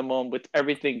bare minimum with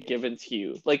everything given to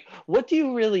you? What do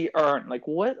you really earn?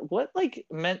 What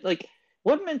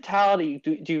mentality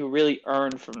do you really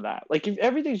earn from that? If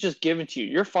everything's just given to you,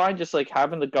 you're fine just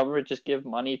having the government just give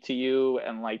money to you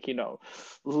and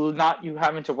not you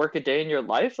having to work a day in your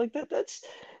life that's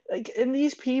and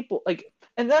these people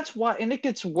and that's why, and it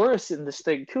gets worse in this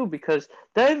thing too, because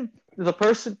then the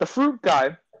fruit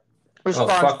guy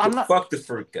responds, fuck the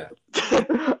fruit guy.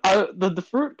 the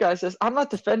fruit guy says, I'm not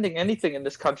defending anything in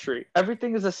this country.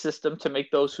 Everything is a system to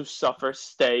make those who suffer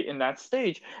stay in that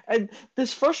stage. And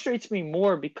this frustrates me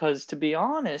more because, to be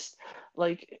honest,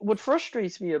 like what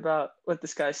frustrates me about what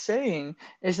this guy's saying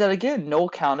is that, again, no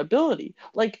accountability.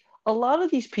 Like a lot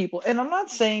of these people, and I'm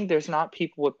not saying there's not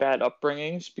people with bad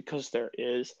upbringings, because there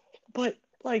is, but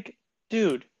like,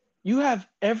 dude, you have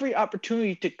every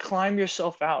opportunity to climb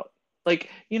yourself out. Like,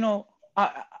 you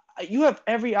have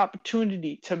every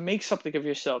opportunity to make something of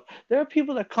yourself. There are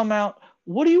people that come out.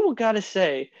 What do you got to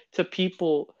say to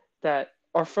people that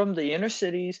are from the inner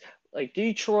cities, like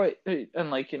Detroit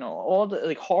and like all the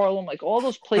like Harlem, like all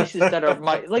those places that are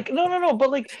like no, but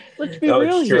like let's be No,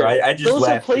 real it's true. here. I just Those are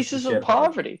laughed because you places of said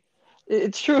Harlem. poverty.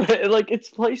 It's true. Like it's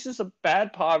places of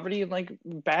bad poverty and like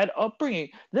bad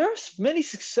upbringing. There are many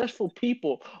successful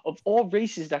people of all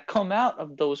races that come out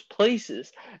of those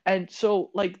places, and so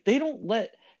like their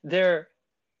they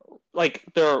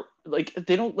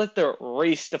don't let their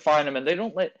race define them, and they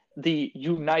don't let the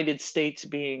United States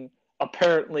being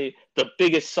apparently the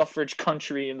biggest suffrage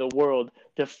country in the world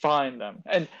define them.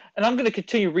 And I'm going to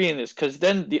continue reading this because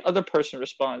then the other person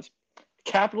responds,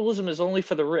 capitalism is only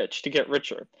for the rich to get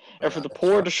richer, and for the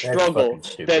poor to That's struggle,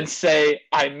 fucking then stupid. say,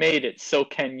 I made it, so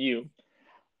can you.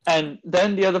 And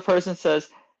then the other person says,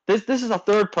 this is a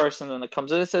third person then that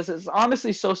comes in. It says, it's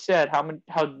honestly so sad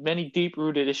how many deep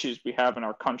rooted issues we have in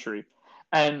our country.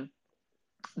 And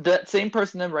that same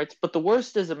person then writes, but the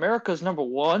worst is America's number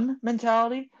one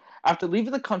mentality. After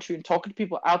leaving the country and talking to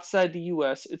people outside the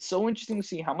US, it's so interesting to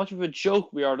see how much of a joke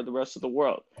we are to the rest of the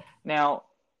world. Now,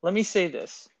 let me say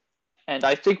this, and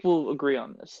I think we'll agree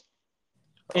on this.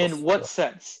 Oh, In what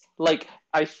sense? Like,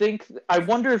 I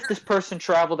wonder if this person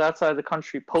traveled outside of the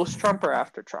country post Trump or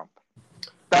after Trump.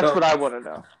 That's well, what I want to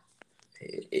know.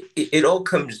 it all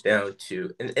comes down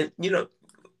to, and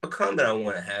a comment I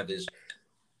want to have is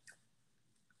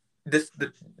this: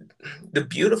 the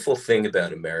beautiful thing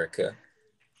about America,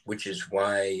 which is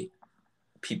why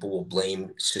people will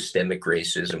blame systemic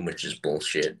racism, which is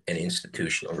bullshit, and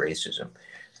institutional racism.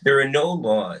 There are no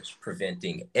laws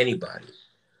preventing anybody,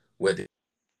 whether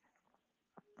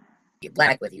you're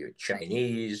black, whether you're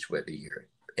Chinese, whether you're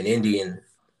an Indian,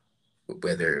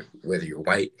 whether you're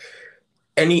white.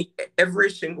 Every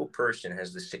single person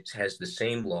has the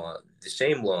same law. The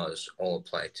same laws all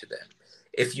apply to them.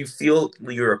 If you feel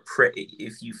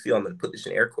if you feel, I'm going to put this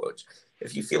in air quotes,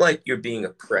 if you feel like you're being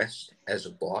oppressed as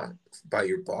a boss by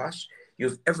your boss, you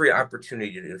have every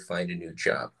opportunity to find a new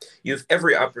job. You have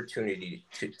every opportunity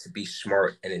to be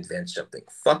smart and invent something.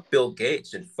 Fuck Bill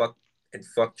Gates and fuck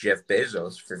Jeff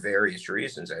Bezos for various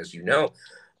reasons, as you know,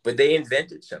 but they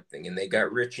invented something and they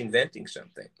got rich inventing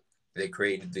something. They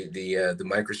created the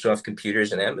Microsoft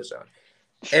computers and Amazon.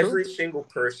 It's true. Every single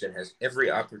person has every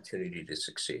opportunity to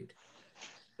succeed.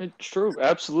 It's true.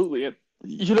 Absolutely.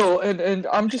 And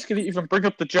I'm just gonna even bring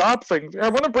up the job thing. I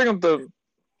want to bring up the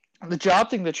job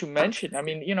thing that you mentioned. I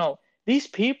mean, these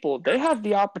people, they have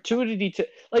the opportunity to,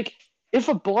 like, if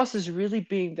a boss is really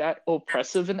being that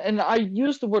oppressive, and I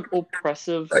use the word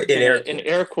oppressive In air in quotes,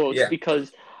 air quotes yeah.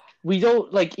 because we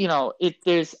don't like,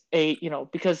 there's a,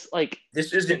 because like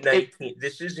This isn't it 19.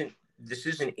 This isn't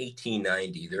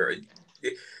 1890.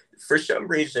 For some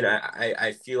reason,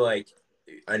 I feel like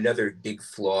another big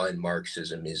flaw in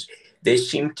Marxism is they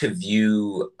seem to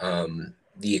view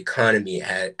the economy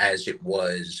as it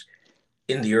was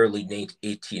in the early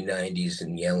 1890s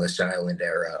in the Ellis Island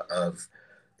era of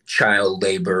child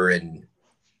labor and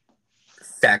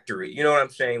factory. You know what I'm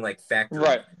saying? Like factory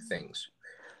right, things.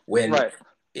 When right.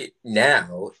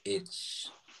 it's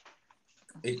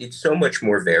so much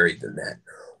more varied than that.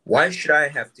 Why should I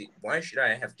have to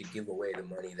give away the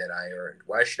money that I earned?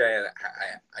 Why should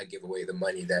I give away the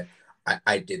money that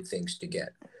I did things to get?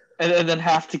 And then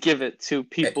have to give it to Eh,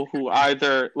 people who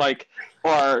either like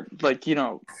are like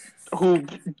who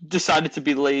decided to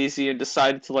be lazy and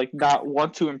decided to like not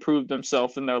want to improve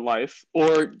themselves in their life,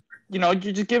 or you're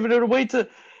just giving it away to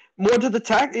more to the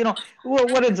tax.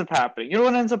 What ends up happening,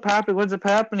 what ends up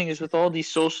happening is with all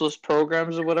these socialist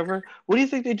programs or whatever, what do you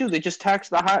think they do? They just tax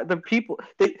the people.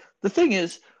 The thing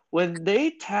is, when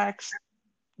they tax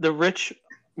the rich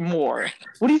more,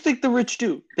 what do you think the rich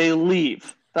do? They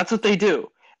leave. That's what they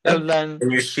do. Yep. And then,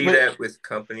 And you see but that with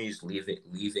companies leaving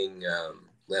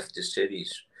leftist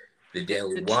cities. The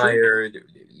Daily it's true. Wire,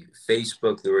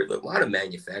 Facebook. There were a lot of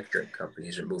manufacturing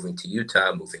companies are moving to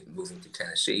Utah, moving to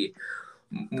Tennessee,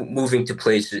 moving to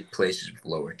places with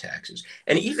lower taxes.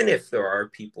 And even if there are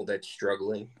people that's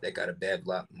struggling, that got a bad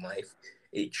lot in life,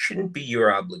 it shouldn't be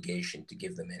your obligation to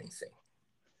give them anything.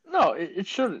 No, it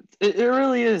shouldn't. It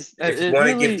really is. If you It want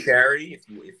to give really. charity,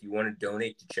 if you want to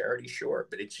donate to charity, sure,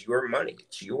 but it's your money,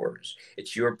 it's yours,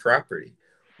 it's your property.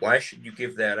 Why should you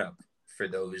give that up for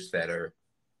those that are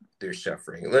they're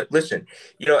suffering? Listen,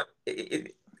 you know,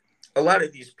 a lot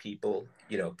of these people,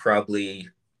 you know, probably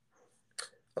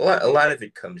a lot of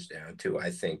it comes down to,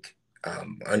 I think,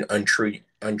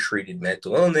 untreated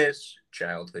mental illness,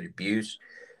 childhood abuse.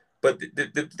 But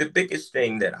the biggest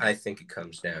thing that I think it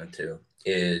comes down to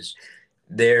is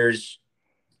there's,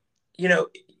 you know,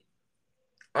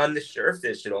 on the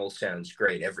surface, it all sounds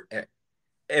great.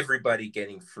 Everybody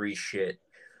getting free shit,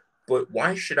 but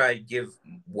why should I give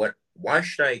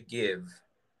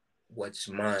what's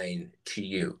mine to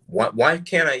you? Why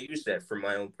can't I use that for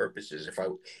my own purposes? If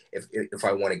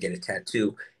I want to get a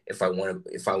tattoo, if I want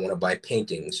to buy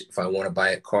paintings, if I want to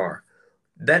buy a car,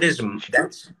 that's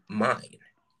mine.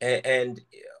 And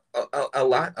a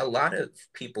lot of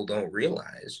people don't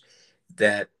realize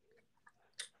that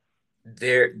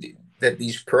there that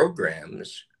these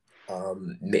programs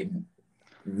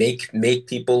make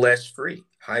people less free.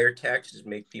 Higher taxes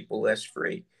make people less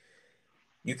free.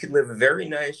 You could live a very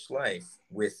nice life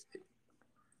with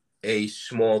a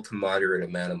small to moderate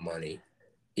amount of money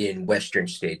in Western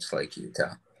states like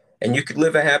Utah. And you could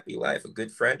live a happy life. A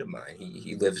good friend of mine,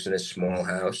 he lives in a small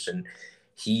house, and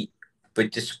he,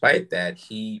 but despite that,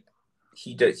 he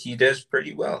does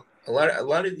pretty well. A lot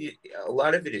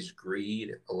of it is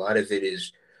greed. A lot of it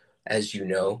is, as you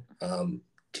know,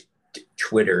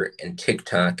 Twitter and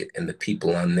TikTok and the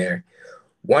people on there.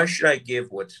 Why should I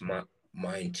give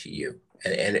mine to you?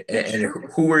 And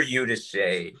who are you to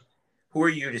say? Who are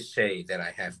you to say that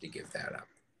I have to give that up?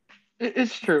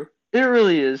 It's true. It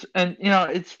really is, and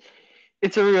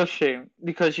it's a real shame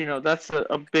because that's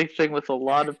a big thing with a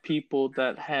lot of people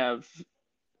that have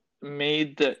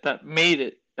that made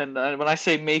it. And when I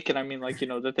say make it, I mean like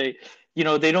that they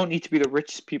don't need to be the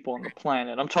richest people on the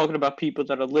planet. I'm talking about people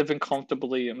that are living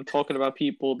comfortably. I'm talking about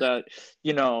people that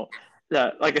you know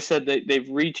that, like I said, they've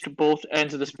reached both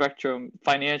ends of the spectrum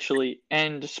financially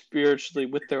and spiritually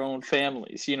with their own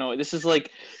families. This is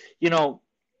like you know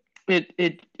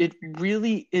it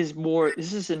really is more.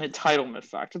 This is an entitlement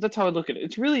factor. That's how I look at it.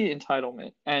 It's really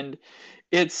entitlement, and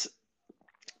it's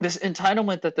this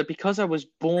entitlement that because I was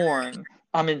born,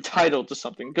 I'm entitled to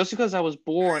something. Just because I was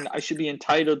born, I should be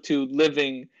entitled to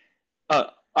living. Uh,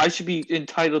 I should be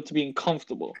entitled to being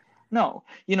comfortable. No,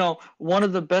 one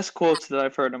of the best quotes that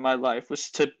I've heard in my life was,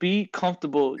 to be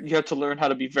comfortable, you have to learn how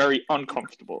to be very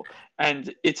uncomfortable.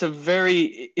 And it's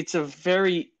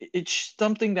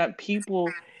something that people,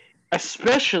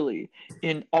 especially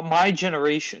in my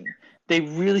generation, they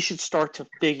really should start to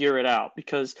figure it out,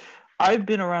 because I've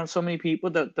been around so many people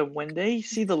that when they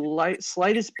see the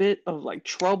slightest bit of like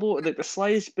trouble, or like the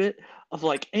slightest bit of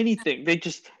like anything, they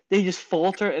just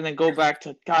falter and then go back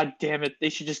to, God damn it, they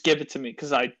should just give it to me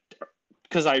because I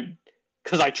because I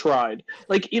tried.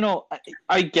 Like,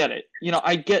 I get it.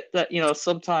 I get that,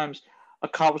 sometimes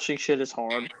accomplishing shit is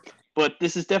hard, but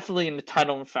this is definitely an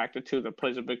entitlement factor too that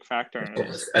plays a big factor in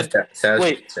this. That's And that thousand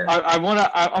wait, percent.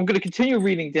 I'm gonna continue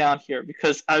reading down here,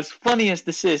 because as funny as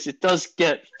this is, it does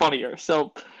get funnier.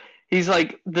 So he's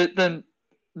like, the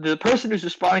person who's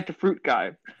responding to Fruit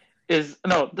Guy is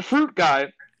no, the Fruit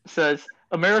Guy says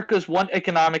America's one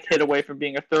economic hit away from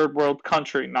being a third world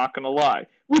country. Not gonna lie,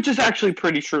 which is actually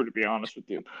pretty true, to be honest with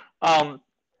you. Um,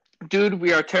 Dude,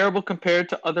 we are terrible compared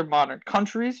to other modern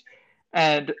countries,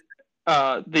 and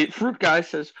the Fruit Guy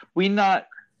says we not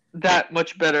that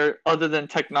much better other than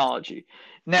technology.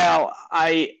 Now,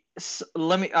 I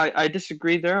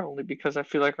disagree there, only because I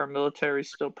feel like our military is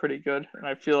still pretty good, and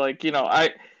I feel like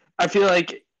I feel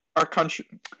like our country.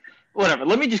 Whatever.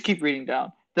 Let me just keep reading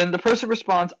down. Then the person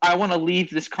responds, "I want to leave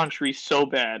this country so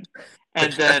bad,"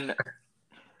 and then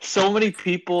so many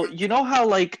people, how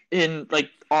like in like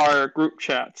our group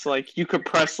chats, like you could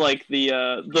press like the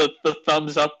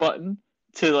thumbs up button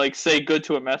to like say good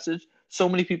to a message. So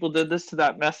many people did this to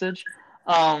that message.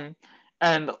 um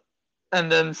and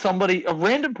and then a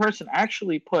random person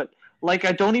actually put, like,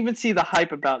 I don't even see the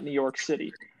hype about New York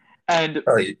City. And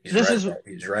Oh, he's this right is about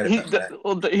he's right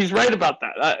about that. he's right about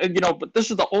that. But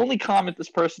this is the only comment this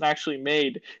person actually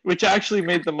made, which actually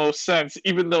made the most sense,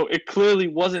 even though it clearly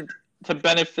wasn't to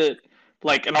benefit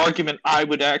like an argument I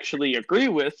would actually agree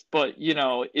with. But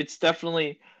it's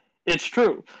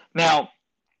true. Now,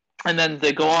 and then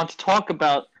they go on to talk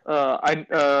about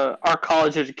our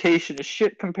college education is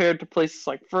shit compared to places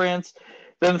like France.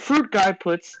 Then the Fruit Guy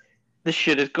puts, the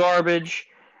shit is garbage.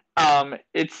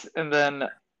 It's and then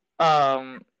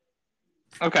um,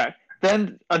 Okay.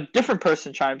 Then a different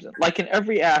person chimes in, like in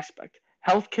every aspect.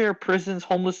 healthcare, prisons,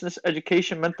 homelessness,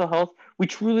 education, mental health. We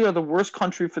truly are the worst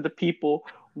country for the people,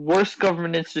 worst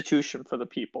government institution for the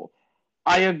people.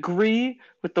 I agree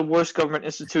with the worst government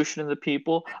institution in the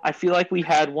people. I feel like we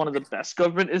had one of the best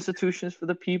government institutions for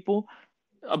the people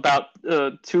about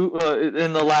two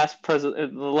in the last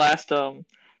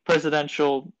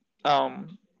presidential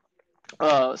um,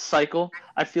 cycle.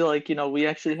 I feel like we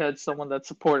actually had someone that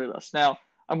supported us. Now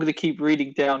I'm going to keep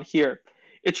reading down here.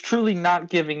 It's truly not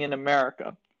giving in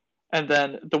America. And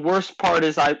then the worst part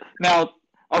is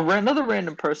another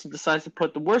random person decides to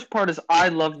put the worst part is I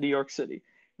love New York City.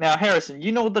 Now Harrison,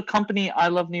 you know the company I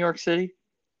Love New York City?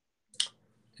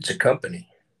 It's a company.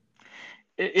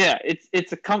 Yeah,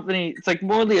 it's a company. It's like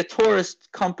morely a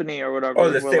tourist company or whatever. Oh,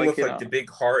 the thing with like the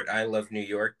big heart, I Love New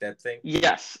York, that thing?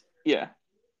 Yes, yeah.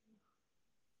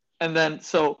 And then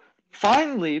so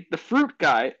finally the fruit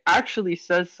guy actually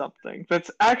says something that's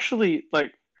actually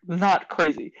like not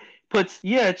crazy.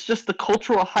 It's just the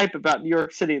cultural hype about New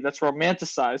York City that's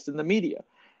romanticized in the media.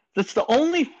 That's the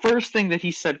only first thing that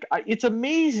he said. It's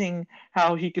amazing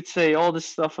how he could say all this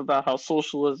stuff about how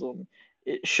socialism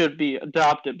it should be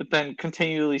adopted, but then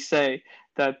continually say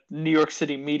that New York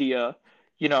City media,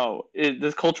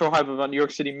 the cultural hype about New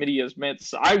York City media is meant.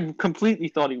 I completely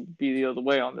thought he would be the other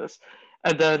way on this,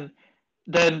 and then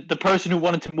the person who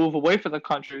wanted to move away from the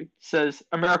country says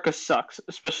America sucks,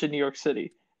 especially New York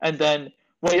City. And then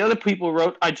when the other people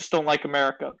wrote, I just don't like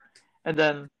America. And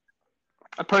then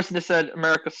a person that said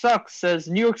America sucks says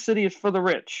New York City is for the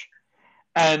rich.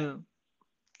 And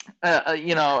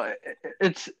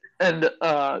it's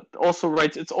also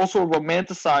writes it's also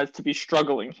romanticized to be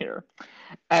struggling here.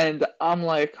 And I'm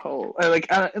like, oh,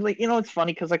 it's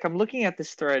funny because like I'm looking at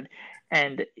this thread,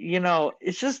 and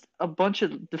it's just a bunch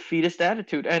of defeatist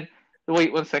attitude. And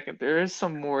wait 1 second, there is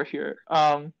some more here.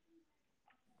 Um,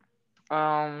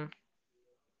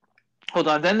 hold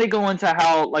on. Then they go into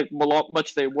how like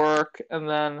much they work, and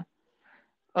then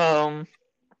um,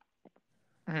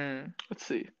 let's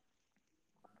see.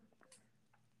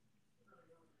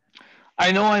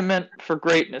 I know I meant for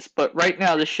greatness, but right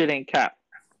now this shit ain't cap.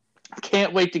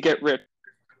 Can't wait to get rich.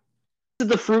 This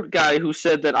is the fruit guy who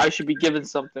said that I should be given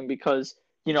something because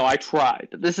I tried.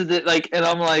 This is it, like, and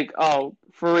I'm like, oh,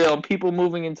 for real. People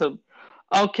moving into,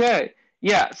 okay,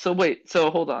 yeah. So wait, so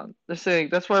hold on. They're saying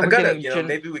that's why we're getting.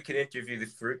 Maybe we could interview the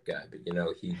fruit guy, but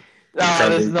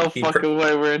There's no fucking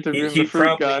way we're interviewing the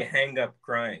fruit guy. He'd probably hang up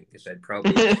crying because I'd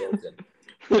probably insult him.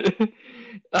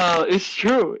 It's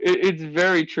true. It's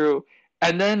very true.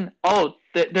 And then,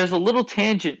 there's a little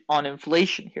tangent on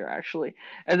inflation here, actually.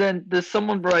 And then there's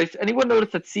someone writes, anyone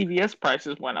notice that CVS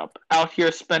prices went up? Out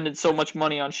here spending so much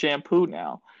money on shampoo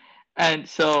now. And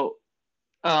so,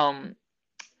 no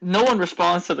one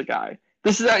responds to the guy.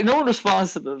 No one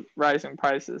responds to the rising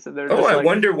prices. And they're I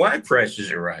wonder why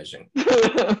prices are rising.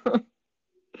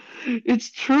 It's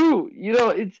true.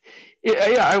 Yeah,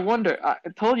 I wonder. I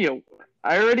told you,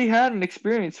 I already had an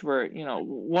experience where,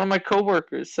 one of my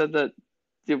coworkers said that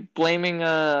they're blaming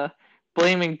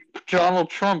Donald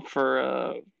Trump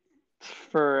for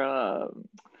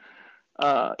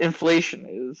inflation.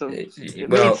 It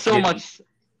made so much.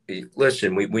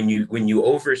 Listen, when you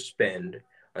overspend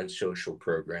on social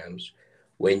programs,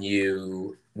 when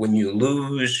you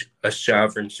lose a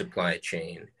sovereign supply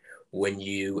chain, when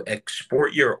you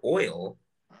export your oil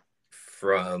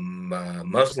from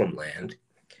Muslim land,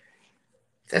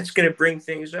 that's going to bring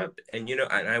things up. And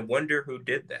and I wonder who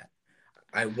did that.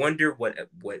 I wonder what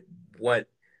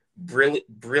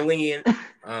brilliant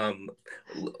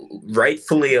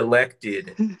rightfully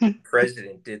elected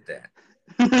president did that.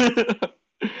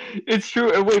 It's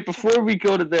true. And wait, before we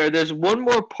go to there's one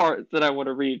more part that I want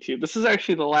to read to you. This is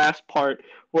actually the last part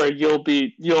where you'll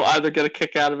either get a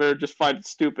kick out of it or just find it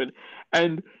stupid.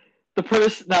 And the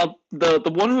person now,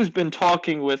 the one who's been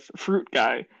talking with Fruit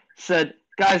Guy said,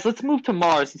 guys, let's move to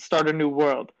Mars and start a new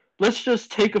world. Let's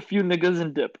just take a few niggas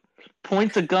and dip.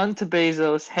 Points a gun to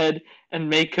Bezos' head and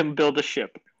make him build a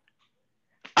ship.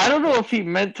 I don't know if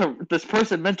this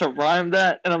person meant to rhyme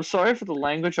that, and I'm sorry for the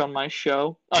language on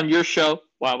your show.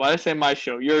 Wow, why did I say my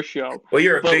show? Your show. Well,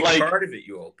 you're a big part of it,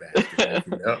 you old bastard.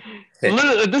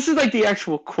 Literally, this is like the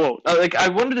actual quote. This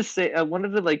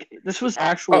was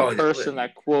actual person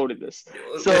that quoted this.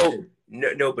 So listen,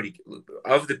 nobody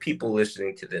of the people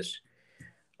listening to this,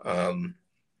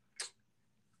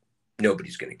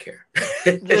 nobody's going to care.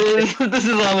 This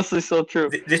is honestly so true.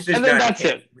 This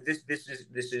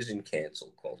isn't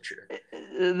cancel culture.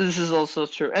 This is also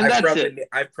true, and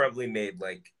I've probably made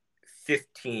like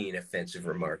 15 offensive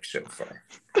remarks so far.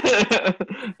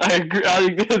 I agree.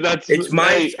 It's my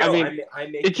hey, show. I mean, I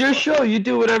make it's your show. You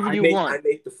do whatever you want. I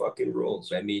make the fucking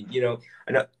rules. I mean,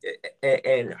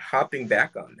 and hopping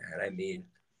back on that, I mean,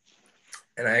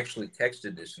 and I actually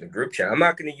texted this in the group chat. I'm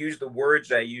not going to use the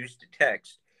words I used to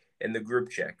text in the group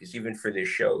chat, because even for this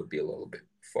show, it would be a little bit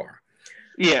far.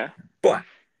 Yeah. But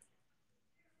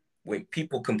when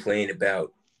people complain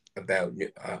about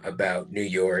New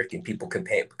York, and people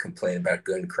complain about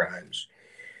gun crimes,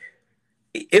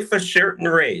 if a certain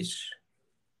race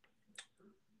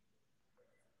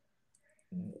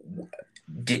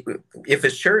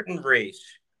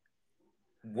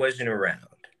wasn't around,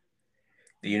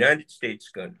 the United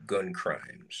States gun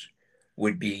crimes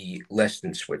would be less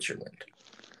than Switzerland.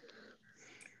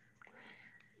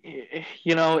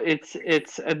 You know, it's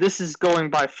this is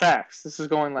going by facts. This is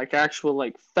going like actual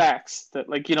like facts that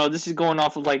like, you know, this is going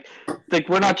off of like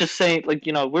we're not just saying like,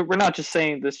 you know, we're not just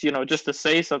saying this, you know, just to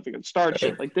say something and start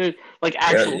shit. Like there's like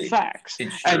actual facts.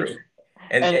 It's true.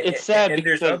 And it's sad and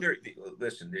because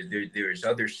there's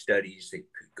other studies that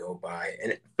could go by,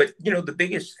 but you know, the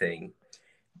biggest thing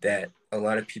that a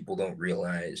lot of people don't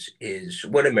realize is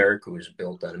what America was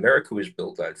built on. America was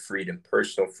built on freedom,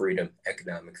 personal freedom,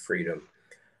 economic freedom,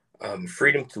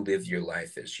 freedom to live your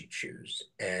life as you choose.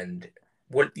 And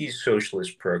what these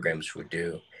socialist programs would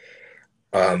do,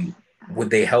 would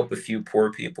they help a few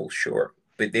poor people? Sure,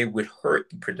 but they would hurt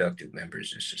the productive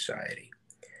members of society.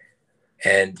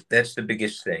 And that's the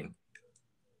biggest thing.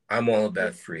 I'm all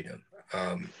about freedom,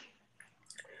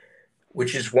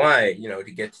 which is why, you know,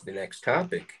 to get to the next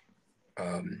topic,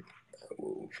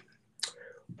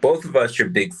 both of us are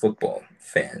big football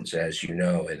fans, as you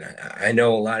know, and I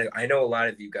know a lot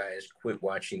of you guys quit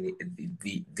watching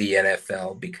the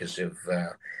NFL because of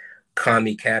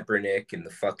Commie Kaepernick and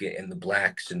the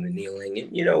blacks and the kneeling.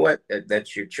 And you know what?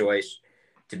 That's your choice.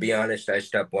 To be honest, I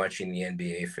stopped watching the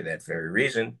NBA for that very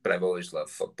reason, but I've always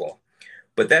loved football.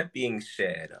 But that being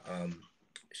said,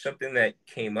 something that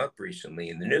came up recently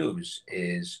in the news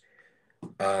is,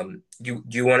 do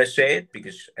you want to say it?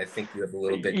 Because I think you have a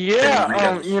little bit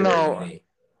yeah, you know, than me.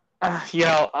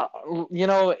 You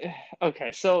know,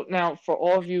 okay. So now for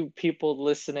all of you people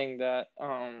listening that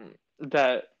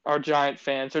that are Giant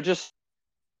fans or just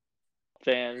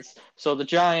fans. So the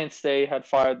Giants, they had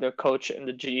fired their coach and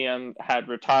the GM had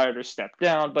retired or stepped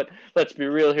down. But let's be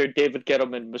real here, David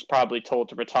Gettleman was probably told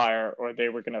to retire or they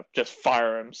were going to just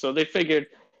fire him. So they figured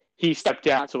he stepped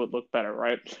down so it looked better,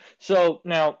 right? So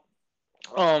now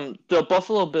the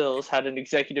Buffalo Bills had an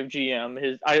executive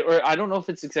GM. I don't know if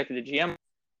it's executive GM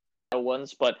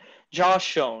ones, but Josh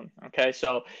Schoen. Okay,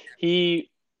 so he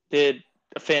did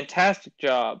a fantastic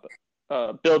job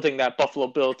building that Buffalo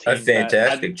Bill team. A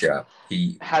fantastic job.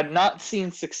 He had not seen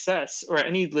success or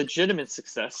any legitimate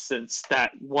success since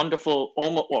that wonderful,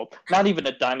 almost, well, not even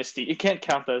a dynasty. You can't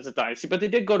count that as a dynasty, but they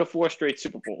did go to 4 straight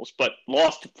Super Bowls, but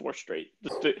lost 4 straight.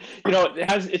 You know,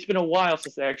 it's been a while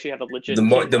since they actually had a legit team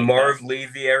the like Marv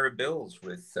Levy era Bills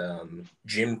with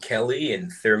Jim Kelly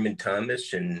and Thurman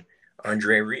Thomas and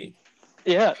Andre Reed.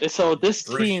 Yeah, so this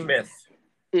Bruce team, Smith.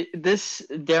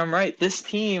 Damn right, this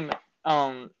team.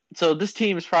 So this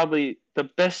team is probably the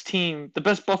best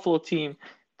Buffalo team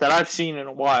that I've seen in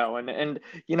a while. And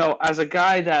you know, as a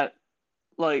guy that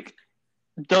like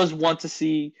does want to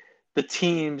see the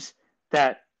teams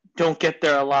that don't get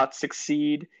there a lot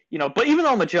succeed, you know, but even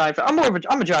though I'm a Giant fan, I'm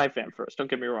a Giant fan first, don't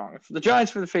get me wrong. If the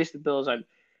Giants were to face the Bills,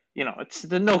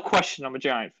 there's no question I'm a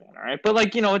Giant fan, all right? But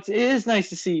like, you know, it is nice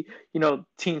to see, you know,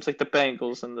 teams like the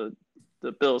Bengals and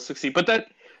the Bills succeed. But that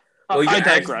Well, I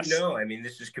digress. As you know, I mean,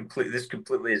 this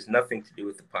completely has nothing to do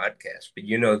with the podcast, but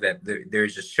you know that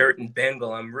there's a certain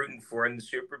Bengal I'm rooting for in the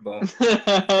Super Bowl.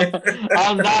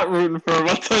 I'm not rooting for him.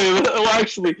 I'll tell you. Well,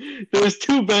 actually, there's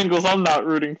 2 Bengals I'm not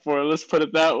rooting for. Let's put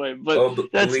it that way. But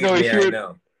that's believe me, I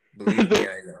know. Believe me,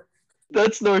 I know.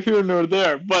 That's no here nor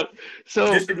there. But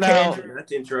so just a now, tangent, not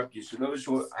to interrupt you. So those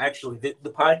who actually the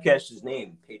podcast is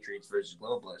named Patriots versus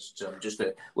Globalists. So just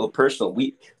a little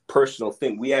personal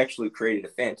thing. We actually created a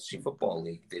fantasy football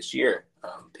league this year,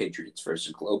 Patriots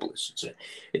versus Globalists.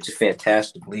 It's a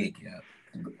fantastic league.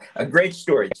 A great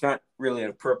story. It's not really an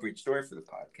appropriate story for the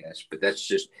podcast, but that's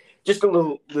just a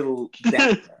little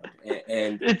background.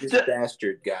 And this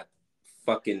bastard got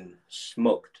fucking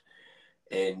smoked.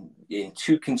 and in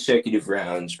 2 consecutive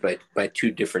rounds by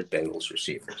 2 different Bengals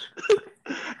receivers.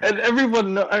 And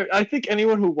everyone know, I think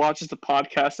anyone who watches the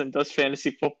podcast and does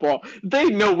fantasy football, they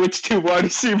know which 2 wide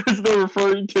receivers they're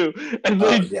referring to, and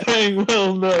they dang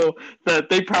well know that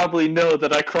they probably know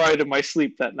that I cried in my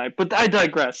sleep that night. But I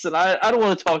digress, and I don't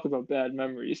want to talk about bad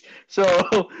memories. So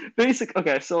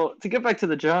okay, so to get back to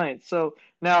the Giants, so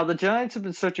now the Giants have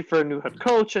been searching for a new head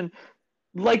coach, and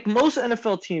like most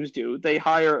NFL teams do, they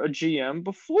hire a GM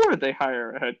before they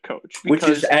hire a head coach,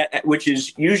 because which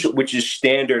is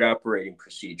standard operating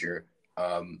procedure.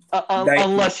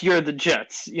 Unless you're the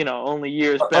Jets, only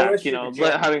years back,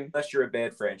 unless you're a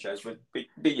bad franchise, but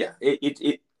yeah,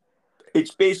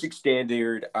 it's basic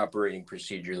standard operating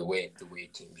procedure the way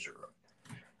teams are run.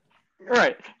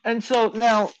 Right, and so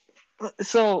now,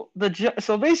 so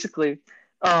basically,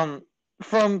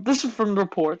 this is from the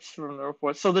reports.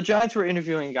 So the Giants were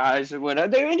interviewing guys or whatever.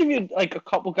 They interviewed like a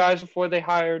couple guys before they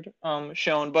hired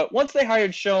Schoen, but once they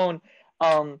hired Schoen,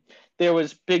 there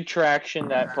was big traction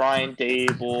that Brian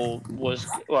Dable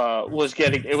was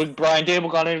getting. It was Brian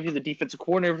Dable got interviewed, the defensive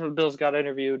coordinator for the Bills got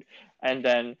interviewed, and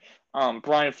then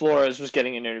Brian Flores was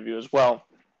getting an interview as well.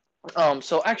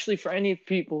 So actually, for any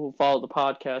people who follow the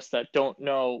podcast that don't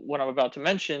know what I'm about to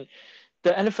mention,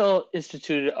 the NFL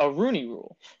instituted a Rooney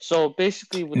Rule. So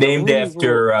basically, with named the Rooney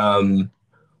after Rule,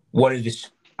 one of this,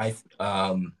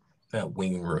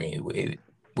 Wayne Rooney.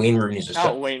 Wayne Rooney's a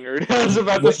soccer. Wayne Rooney. I was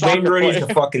about to Wayne Rooney's a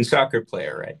fucking soccer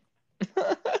player,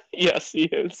 right? Yes, he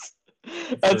is.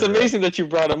 That's amazing that you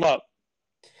brought him up.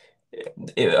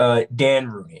 Dan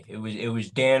Rooney. It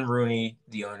was Dan Rooney,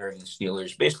 the owner of the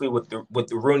Steelers. Basically, what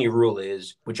the Rooney Rule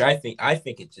is, which I think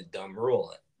it's a dumb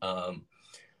rule.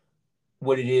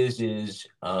 What it is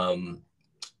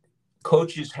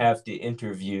coaches have to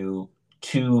interview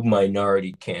 2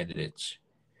 minority candidates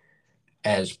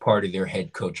as part of their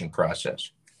head coaching process.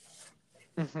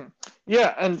 Mm-hmm.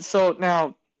 Yeah, and so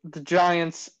now the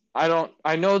Giants, they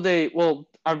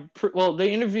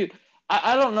interviewed.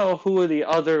 I don't know who's the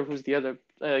other.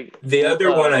 The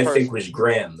other one I think was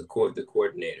Graham, the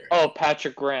coordinator. Oh,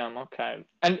 Patrick Graham. Okay,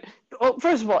 and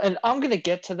first of all, and I'm gonna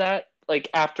get to that like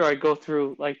after I go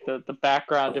through like the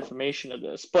background information of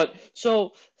this. But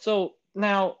so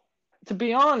now, to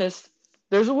be honest,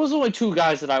 there was only 2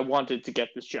 guys that I wanted to get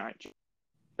this Giant.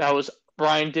 That was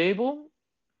Brian Dable,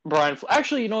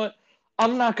 Actually, you know what?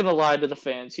 I'm not gonna lie to the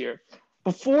fans here.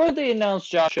 Before they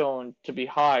announced Josh Allen to be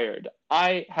hired,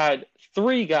 I had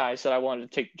 3 guys that I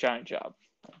wanted to take the Giant job: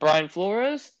 Brian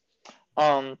Flores,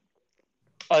 Jim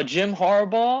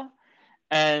Harbaugh,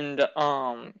 and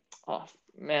oh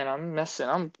man, I'm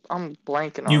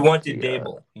blanking. You wanted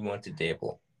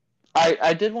Dable.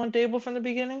 I did want Dable from the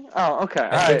beginning. Oh, okay.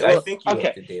 I think you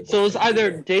wanted Dable. So it was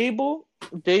either Dable,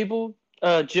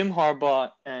 Jim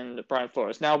Harbaugh, and Brian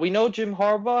Flores. Now, we know Jim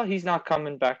Harbaugh, he's not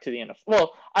coming back to the NFL.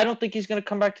 Well, I don't think he's going to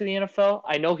come back to the NFL.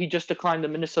 I know he just declined the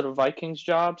Minnesota Vikings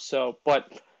job,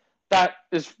 but that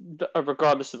is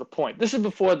regardless of the point. This is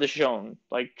before the Schoen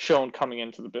coming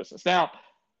into the business. Now,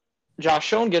 Josh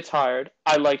Schoen gets hired.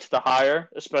 I liked the hire,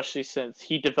 especially since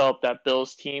he developed that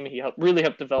Bills team. He really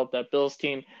helped develop that Bills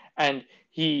team, and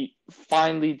he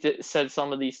finally said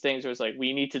some of these things. It was like,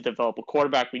 we need to develop a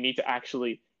quarterback. We need to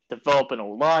actually develop an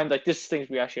O-line. Like, this is things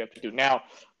we actually have to do. Now,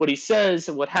 what he says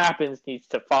and what happens needs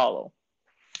to follow.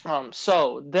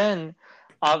 So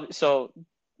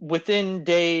within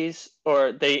days,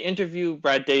 or they interview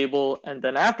Brad Dable, and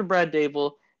then after Brad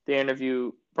Dable, they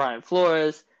interview Brian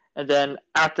Flores. And then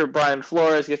after Brian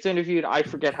Flores gets interviewed, I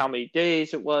forget how many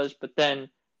days it was, but then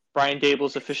Brian Dable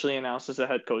is officially announced as the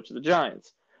head coach of the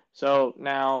Giants. So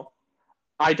now,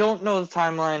 I don't know the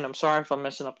timeline. I'm sorry if I'm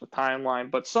messing up the timeline,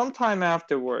 but sometime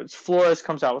afterwards, Flores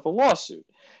comes out with a lawsuit.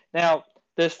 Now,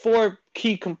 there's 4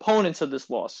 key components of this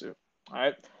lawsuit. All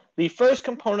right. The first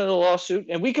component of the lawsuit,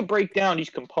 and we could break down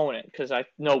each component because I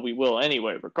know we will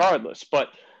anyway, regardless, but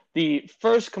the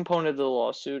first component of the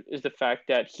lawsuit is the fact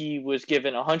that he was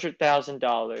given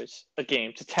 $100,000 a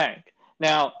game to tank.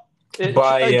 Now, the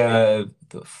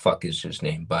fuck is his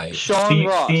name? By Sean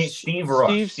Ross. Steve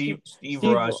Ross. Steve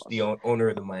Ross, the owner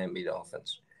of the Miami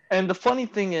Dolphins. And the funny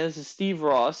thing is Steve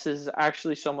Ross is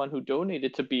actually someone who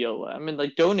donated to BLM and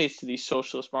donates to these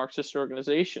socialist Marxist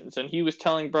organizations. And he was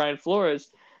telling Brian Flores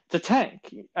to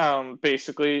tank,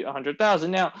 basically $100,000.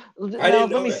 Now,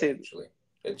 let me say, actually.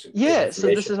 So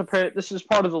this is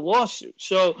part of the lawsuit.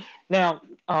 So now,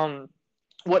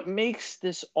 what makes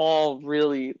this all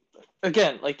really,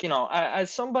 again,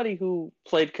 as somebody who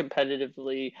played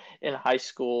competitively in high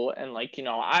school, and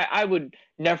I would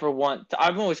never want to.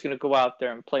 I'm always going to go out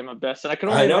there and play my best, and I can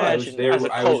only imagine as a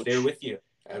coach. I was there with you.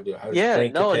 I was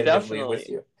playing competitively with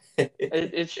you.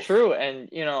 It's true, and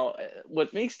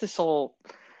what makes this whole,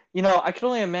 I can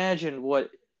only imagine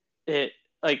what it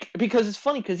like, because it's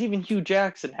funny because even Hugh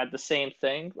Jackson had the same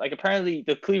thing. Like apparently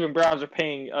the Cleveland Browns are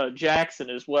paying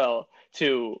Jackson as well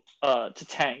to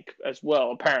tank as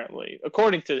well, apparently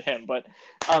according to him. But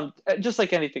just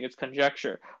like anything, it's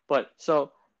conjecture. But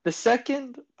so the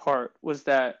second part was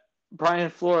that Brian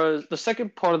Flores. The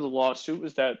second part of the lawsuit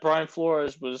was that Brian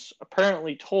Flores was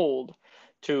apparently told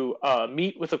to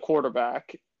meet with a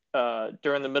quarterback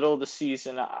during the middle of the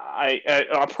season.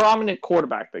 A prominent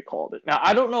quarterback, they called it. Now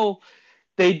I don't know.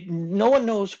 No one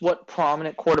knows what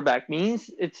prominent quarterback means.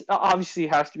 It's obviously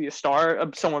has to be a star,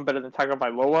 someone better than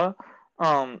Tagovailoa.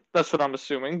 That's what I'm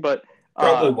assuming. But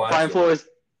Probably Brian Watson. Flores,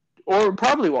 or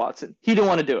probably Watson, he didn't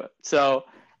want to do it. So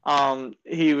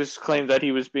he was claimed that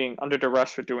he was being under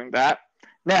duress for doing that.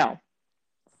 Now,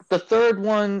 the third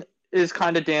one is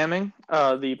kind of damning.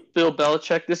 The Bill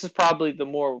Belichick. This is probably the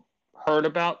more heard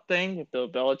about thing with Bill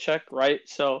Belichick, right?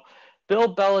 So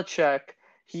Bill Belichick,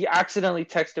 he accidentally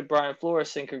texted Brian Flores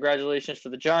saying congratulations for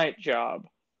the Giant job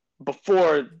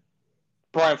before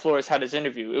Brian Flores had his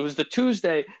interview. It was the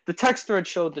Tuesday. The text thread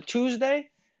showed the Tuesday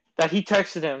that he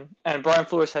texted him, and Brian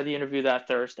Flores had the interview that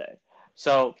Thursday.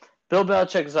 So Bill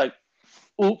Belichick is like,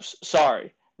 oops,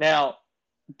 sorry. Now,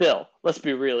 Bill, let's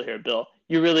be real here, Bill.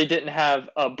 You really didn't have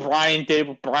Brian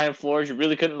Dable, Brian Flores. You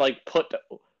really couldn't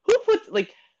who put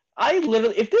I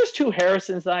literally, if there's two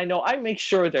Harrisons that I know, I make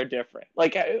sure they're different.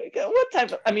 Like what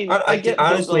type of? I mean, I get Bill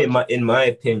Honestly, Belichick. in my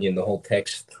opinion, the whole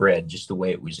text thread, just the way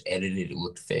it was edited, it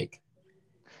looked fake.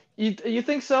 You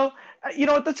think so? That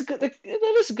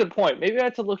is a good point. Maybe I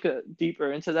have to look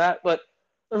deeper into that. But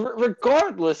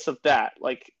regardless of that,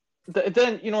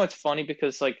 then it's funny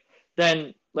because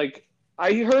then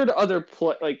I heard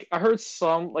I heard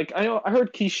some I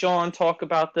heard Keyshawn talk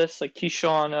about this. Like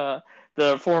Keyshawn,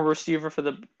 the former receiver for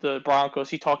the Broncos,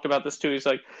 he talked about this too. He's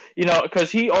like, because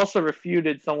he also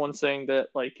refuted someone saying that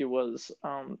it was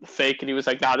fake, and he was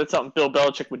like, nah, that's something Bill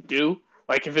Belichick would do.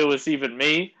 Like if it was even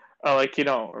me,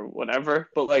 or whatever.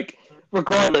 But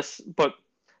regardless, but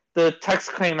the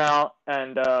text came out,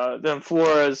 and then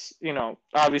Flores,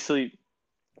 obviously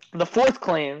the fourth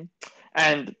claim,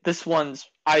 and this one's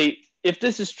if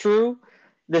this is true,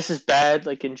 this is bad,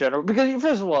 in general, because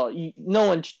first of all, no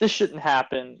one, this shouldn't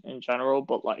happen in general,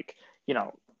 but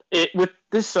it with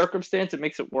this circumstance, it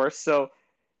makes it worse. So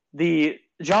the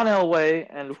John Elway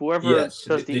and whoever Yes,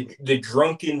 does the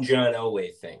drunken John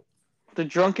Elway thing. the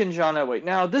drunken John Elway.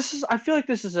 Now, I feel like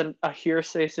this is a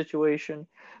hearsay situation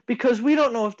because we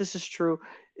don't know if this is true.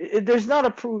 There's not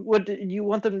a proof. What you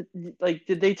want them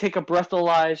did they take a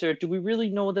breathalyzer? Do we really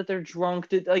know that they're drunk?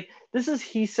 This is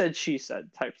he said she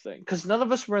said type thing because none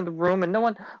of us were in the room and no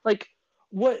one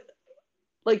what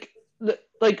like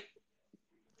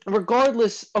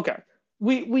regardless. Okay,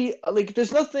 we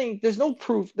there's no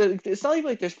proof that it's not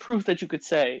even there's proof that you could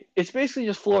say. It's basically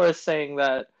just Flores saying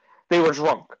that they were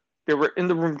drunk. They were in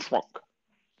the room drunk.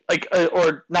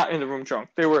 Or not in the room drunk.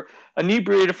 They were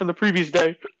inebriated from the previous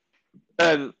day,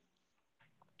 and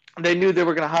they knew they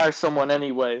were going to hire someone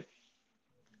anyway.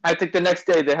 I think the next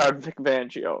day they hired Vic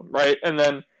Fangio, right? And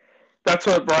then that's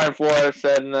what Brian Flores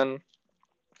said. And then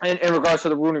in regards to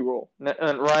the Rooney Rule,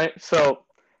 right? So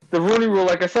the Rooney Rule,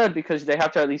 like I said, because they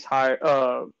have to at least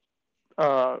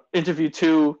interview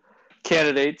two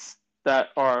candidates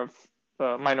that are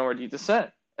minority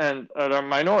descent and are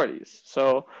minorities.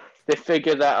 So they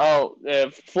figured that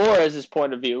if Flores'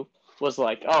 point of view was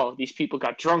like, oh, these people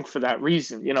got drunk for that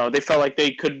reason. They felt like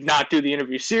they could not do the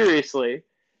interview seriously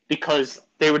because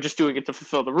they were just doing it to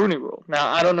fulfill the Rooney Rule. Now,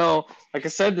 I don't know. Like I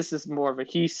said, this is more of a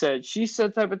he said, she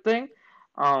said type of thing.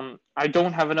 I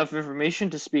don't have enough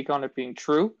information to speak on it being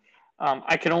true.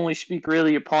 I can only speak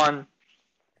really upon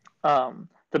the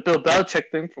Bill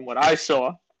Belichick thing from what I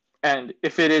saw, and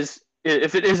if it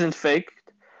isn't fake,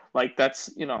 that's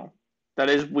that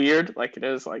is weird. It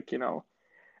is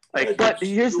but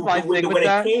here's my thing with When it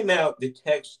that. came out, the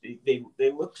text they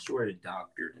look sort of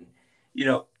doctored, and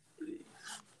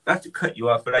not to cut you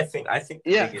off, but I think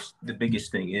Yeah. the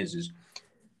biggest thing is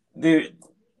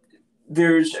there's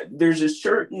a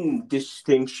certain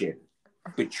distinction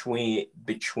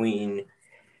between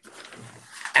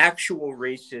actual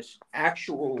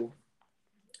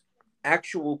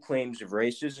claims of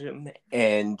racism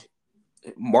and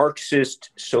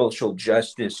Marxist social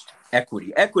justice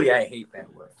equity. Equity, I hate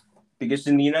that word because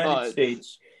in the United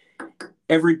States,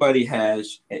 everybody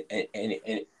has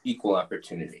an equal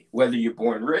opportunity. Whether you're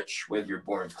born rich, whether you're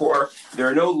born poor, there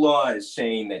are no laws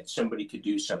saying that somebody could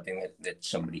do something that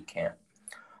somebody can't.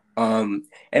 And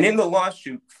in the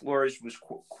lawsuit, Flores was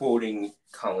quoting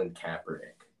Colin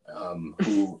Kaepernick.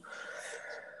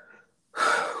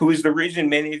 who is the reason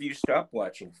many of you stopped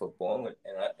watching football, and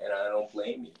I don't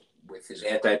blame you, with his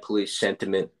anti-police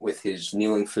sentiment, with his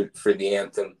kneeling for the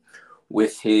anthem,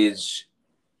 with his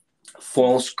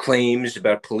false claims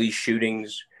about police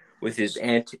shootings, with his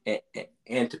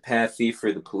antipathy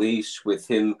for the police, with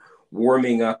him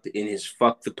warming up in his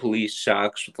fuck the police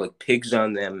socks with like pigs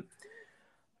on them.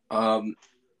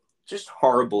 Just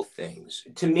horrible things.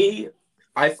 To me,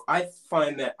 I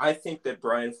think that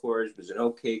Brian Flores was an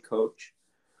okay coach,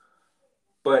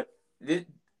 but the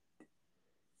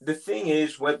thing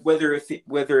is, whether if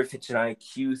it's an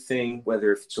IQ thing,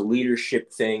 whether if it's a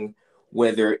leadership thing,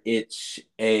 whether it's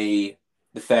the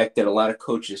fact that a lot of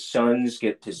coaches' sons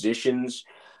get positions,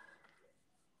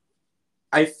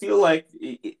 I feel like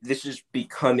this is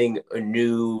becoming a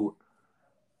new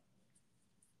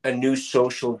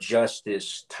social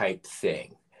justice type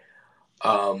thing.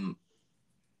 And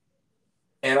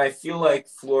I feel like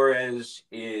Flores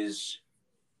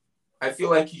I feel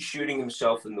like he's shooting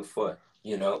himself in the foot,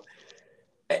 you know?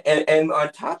 And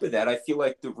on top of that, I feel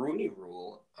like the Rooney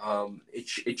Rule,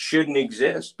 it shouldn't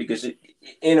exist, because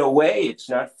in a way, it's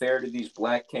not fair to these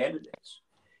black candidates.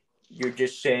 You're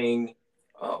just saying,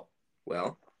 oh,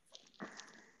 well,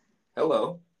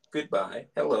 hello, goodbye,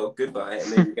 hello, goodbye,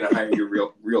 and then you're going to hire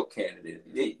your real candidate.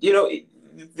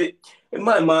 In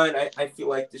my mind, I feel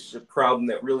like this is a problem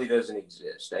that really doesn't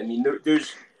exist. I mean,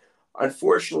 there's,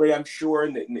 unfortunately, I'm sure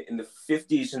in the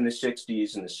 50s and the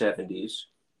 60s and the 70s,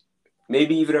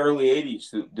 maybe even early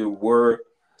 80s,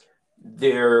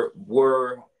 there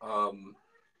were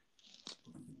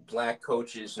black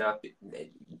coaches not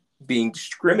being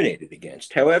discriminated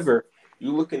against. However,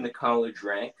 you look in the college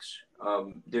ranks,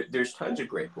 there's tons of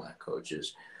great black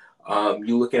coaches.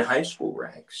 You look at high school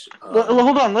ranks.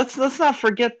 Hold on, let's not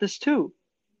forget this too.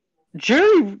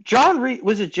 John Reese,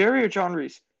 was it Jerry or John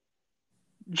Reese?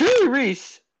 Jerry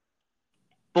Reese,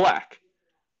 black.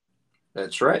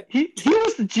 That's right. He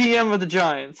was the GM of the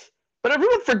Giants, but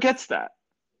everyone forgets that.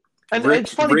 And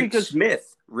it's funny because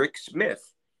Rick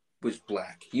Smith was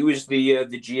black. He was the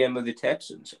GM of the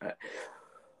Texans.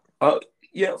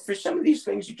 For some of these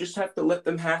things, you just have to let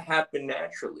them happen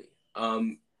naturally.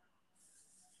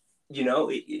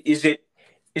 Is it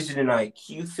an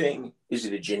IQ thing? Is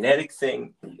it a genetic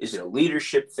thing? Is it a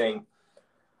leadership thing?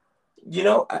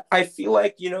 I feel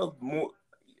like, more,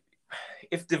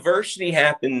 if diversity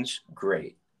happens,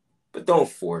 great, but don't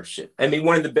force it. I mean,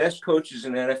 one of the best coaches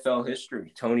in NFL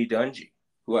history, Tony Dungy,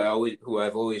 who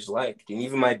I've always liked, and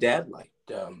even my dad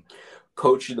liked,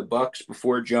 coach of the Bucks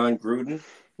before John Gruden,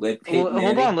 led Peyton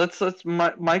Manning. Hold on, let's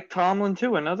Mike Tomlin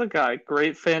too, another guy,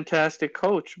 great, fantastic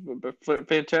coach,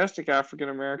 fantastic African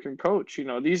American coach.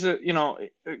 These are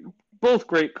both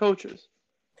great coaches.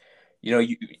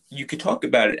 You could talk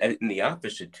about it in the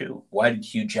opposite too. Why did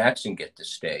Hugh Jackson get to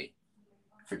stay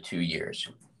for 2 years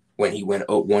when he went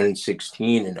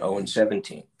 1-16 and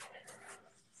 0-17?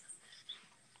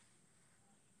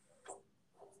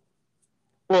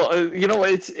 Well, you know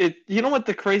what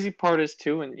the crazy part is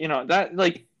too, and that,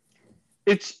 like,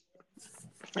 it's,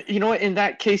 in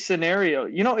that case scenario,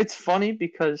 it's funny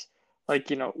because, like,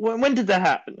 when did that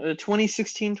happen?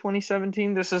 2016,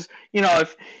 2017? This is,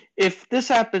 if this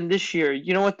happened this year,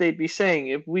 you know what they'd be saying?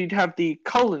 If we'd have the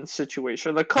Cullen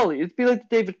situation, the Cully, it'd be like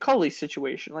the David Cully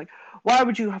situation. Like, why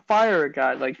would you fire a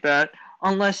guy like that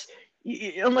unless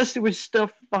there was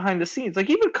stuff behind the scenes? Like,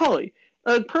 even Cully,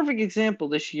 a perfect example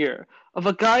this year of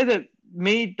a guy that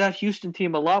made that Houston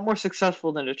team a lot more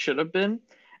successful than it should have been.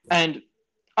 And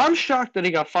I'm shocked that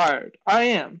he got fired. I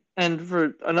am. And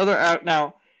for another out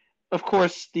now, of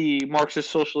course, the Marxist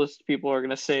socialist people are going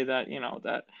to say that,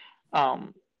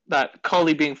 that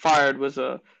Cully being fired was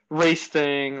a race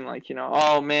thing. Like,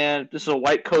 oh man, if this is a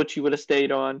white coach, he would have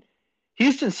stayed on.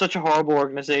 Houston's such a horrible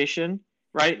organization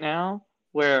right now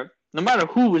where no matter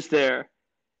who was there,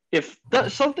 if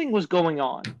something was going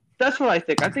on, that's what I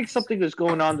think. I think something was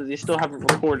going on that they still haven't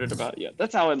reported about yet.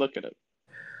 That's how I look at it.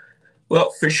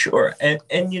 Well, for sure.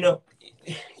 And you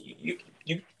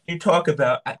talk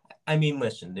about, I mean,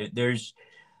 listen,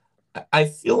 I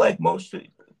feel like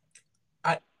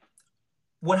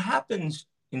what happens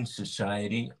in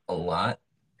society a lot,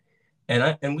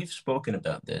 and we've spoken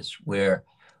about this, where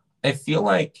I feel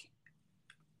like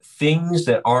things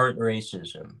that aren't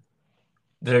racism,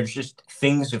 that are just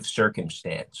things of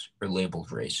circumstance, are labeled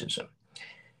racism.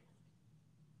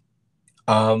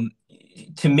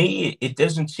 To me, it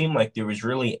doesn't seem like there was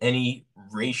really any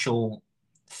racial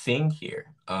thing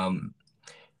here.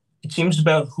 It seems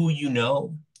about who you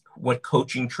know, what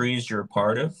coaching trees you're a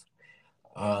part of,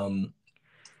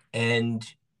 and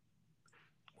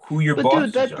who your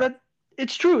bosses are.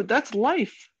 It's true. That's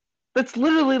life. That's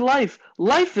literally life.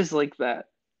 Life is like that.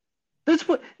 That's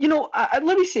what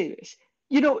let me say this.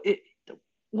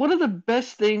 One of the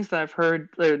best things that I've heard,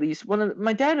 or at least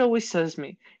my dad always says to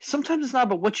me, sometimes it's not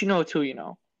about what you know, it's who you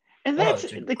know, and Oh, that's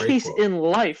it's a the great case quote. in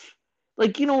life.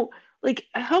 Like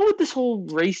how would this whole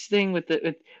race thing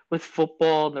with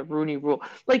football and the Rooney Rule,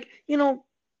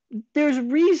 there's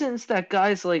reasons that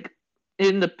guys like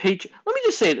in the Patriot. Let me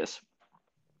just say this: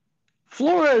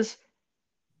 Flores,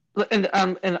 and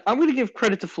I'm going to give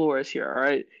credit to Flores here. All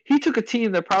right, he took a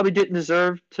team that probably didn't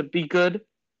deserve to be good.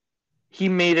 He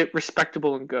made it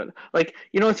respectable and good.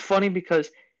 It's funny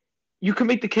because you can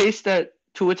make the case that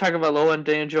Tua Tagovailoa and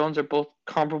Dan Jones are both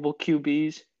comparable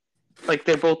QBs. Like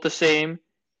they're both the same,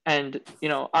 and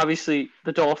obviously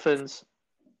the Dolphins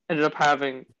ended up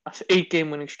having an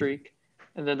 8-game winning streak,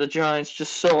 and then the Giants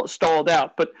just stalled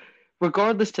out. But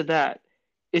regardless to that,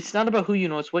 it's not about who you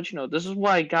know; it's what you know. This is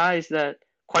why guys that,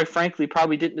 quite frankly,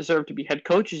 probably didn't deserve to be head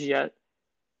coaches yet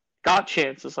got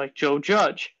chances, like Joe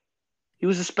Judge. He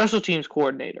was a special teams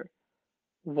coordinator.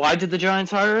 Why did the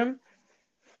Giants hire him?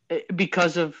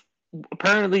 Because of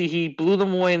apparently he blew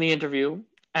them away in the interview,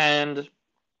 and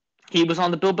he was on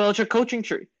the Bill Belichick coaching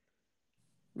tree.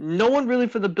 No one really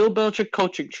for the Bill Belichick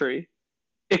coaching tree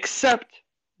except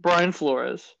Brian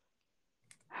Flores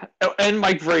and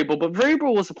Mike Vrabel, but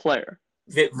Vrabel was a player.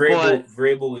 Vrabel But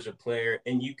Vrabel was a player,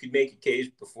 and you could make a case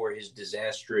before his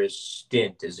disastrous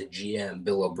stint as a GM.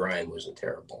 Bill O'Brien wasn't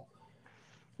terrible.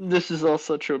 this is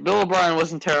also true. Bill O'Brien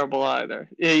wasn't terrible either.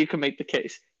 Yeah, you can make the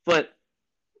case. But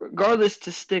regardless,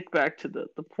 to stick back to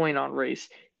the point on race,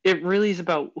 it really is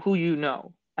about who you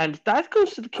know. And that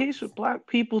goes to the case with black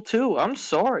people too. I'm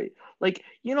sorry.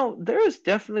 There is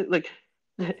definitely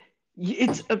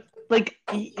it's a,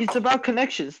 it's about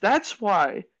connections. That's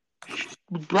why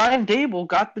Brian Dable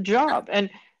got the job.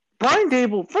 And Brian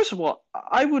Dable, first of all,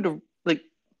 I would have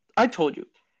I told you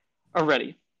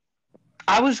already.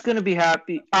 I was gonna be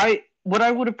happy. I would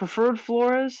have preferred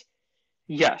Flores.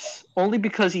 Yes, only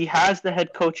because he has the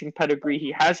head coaching pedigree,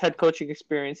 he has head coaching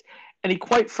experience, and he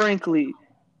quite frankly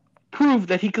proved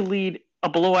that he could lead a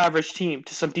below average team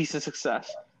to some decent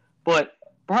success. But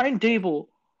Brian Dable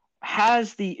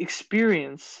has the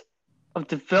experience of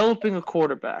developing a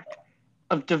quarterback,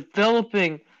 of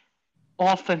developing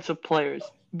offensive players,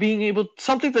 being able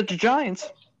something that the Giants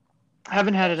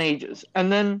haven't had in ages.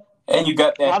 And then And you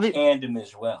got that obviously tandem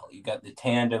as well. You got the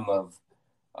tandem of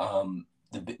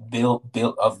the Bill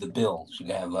of the Bills. You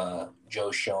have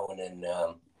Joe Schoen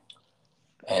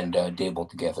and Dable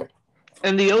together.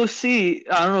 and the OC,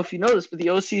 I don't know if you know this, but the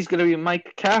OC is going to be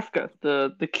Mike Kafka,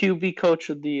 the QB coach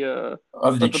of Of the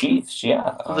of the Chiefs,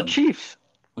 yeah. of the Chiefs.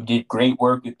 Who did great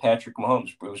work with Patrick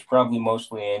Mahomes. It was probably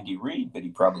mostly Andy Reid, but he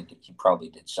probably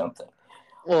did something.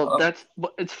 Well,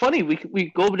 it's funny. We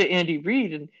go over to Andy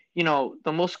Reid, and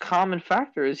the most common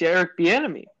factor is Eric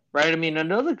Bieniemy, right? I mean,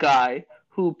 another guy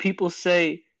who people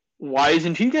say, why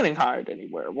isn't he getting hired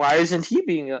anywhere? Why isn't he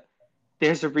being a?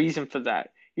 There's a reason for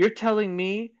that. You're telling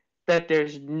me that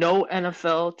there's no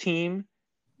NFL team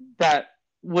that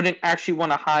wouldn't actually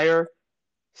want to hire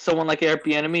someone like Eric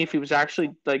Bieniemy if he was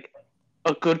actually like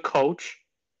a good coach?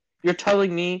 You're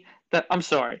telling me that I'm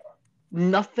sorry,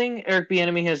 nothing Eric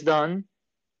Bieniemy has done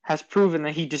has proven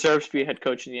that he deserves to be a head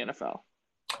coach in the NFL.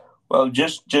 Well,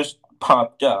 just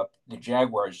popped up. The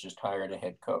Jaguars just hired a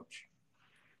head coach.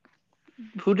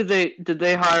 Who did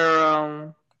they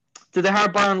hire? Did they hire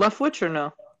Byron Leftwich or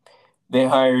no? They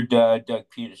hired Doug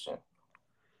Peterson.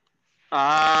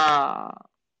 Ah,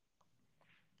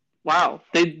 wow.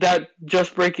 That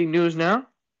just breaking news now.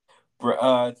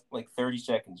 Like 30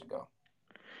 seconds ago.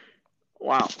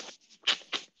 Wow,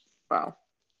 wow.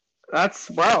 That's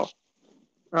wow.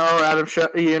 Oh, Adam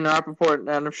Schefter, you're not reporting.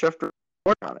 Adam Schefter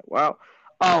reporting on it. Wow.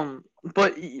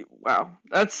 But wow,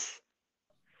 that's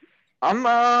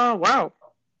wow.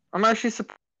 I'm actually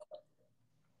surprised.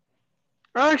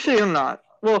 Actually, I'm not.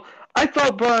 Well, I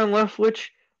thought Brian Leftwich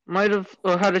might have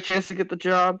had a chance to get the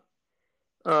job.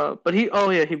 But he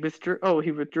withdrew. Oh,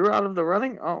 he withdrew out of the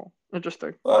running. Oh,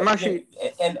 interesting. Well, I'm actually.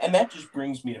 and that just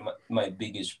brings me to my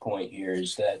biggest point here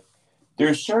is that there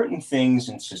are certain things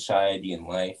in society and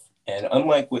life, and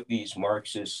unlike what these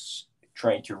Marxists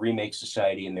trying to remake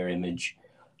society in their image,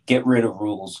 get rid of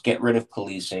rules, get rid of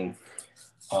policing.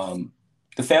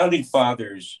 The founding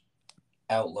fathers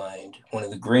outlined one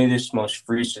of the greatest, most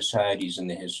free societies in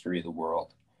the history of the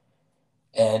world,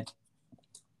 and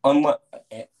unlike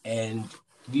and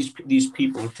these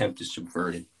people attempt to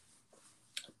subvert it,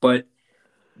 but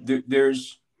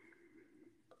there's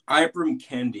Ibram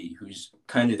Kendi, who's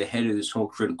kind of the head of this whole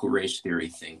critical race theory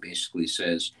thing, basically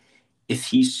says if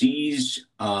he sees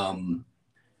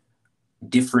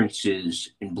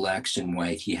differences in blacks and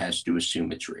white, he has to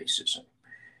assume it's racism.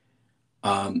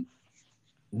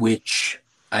 Which,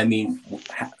 I mean,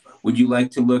 would you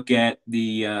like to look at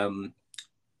the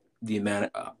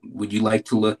amount of, would you like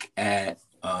to look at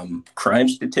crime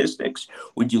statistics?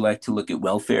 Would you like to look at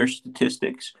welfare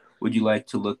statistics? Would you like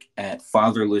to look at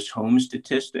fatherless home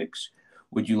statistics?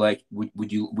 Would you like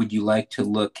to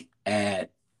look at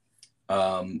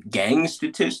gang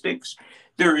statistics?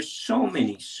 There are so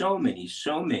many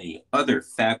other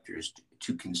factors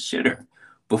to consider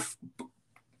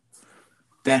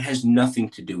that has nothing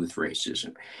to do with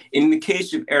racism. In the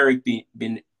case of Eric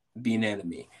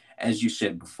Bieniemy, as you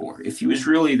said before, if he was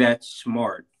really that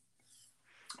smart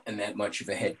and that much of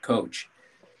a head coach,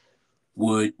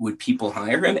 would people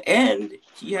hire him? And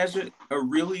he has a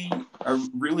really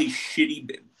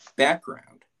shitty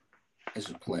background as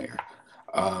a player.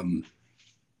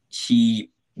 He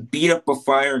beat up a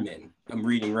fireman, I'm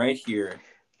reading right here,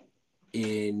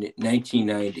 in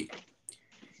 1990.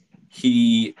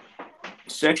 He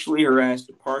sexually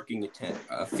harassed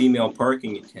a female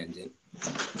parking attendant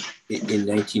in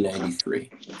 1993.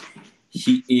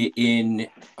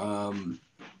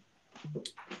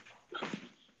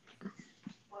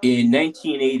 In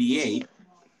 1988,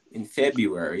 in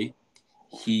February,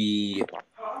 he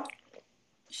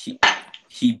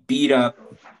beat up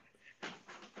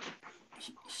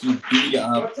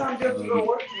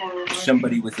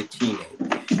somebody with a teammate.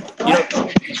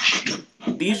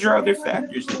 These are other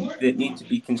factors that need to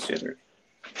be considered,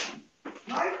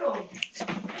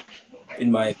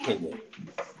 in my opinion.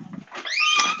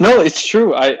 No, it's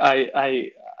true.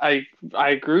 I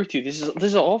agree with you.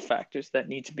 These are all factors that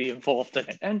need to be involved in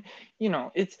it, and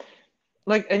it's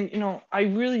like, and I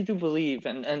really do believe,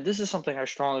 and this is something I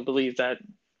strongly believe, that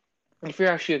if you're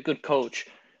actually a good coach,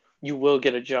 you will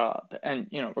get a job, and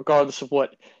regardless of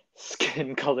what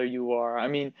skin color you are. I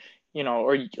mean,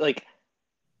 or like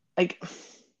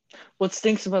what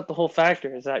stinks about the whole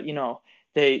factor is that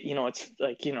they it's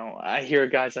like I hear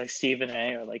guys like Stephen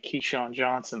A. or like Keyshawn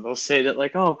Johnson, they'll say that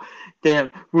like, oh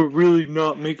damn, we're really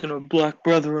not making our black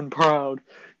brethren proud,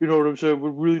 you know what I'm saying, we're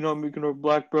really not making our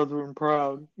black brethren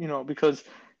proud, because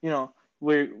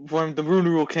when the Rooney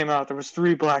Rule came out, there was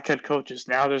 3 black head coaches,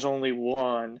 now there's only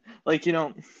 1. Like,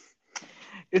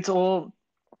 it's all,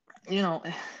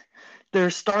 they're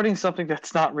starting something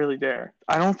that's not really there.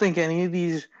 I don't think any of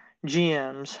these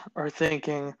GMs are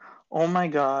thinking, oh my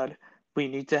God, we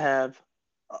need to have,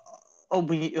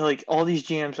 we like, all these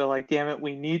GMs are like, damn it,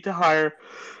 we need to hire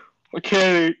a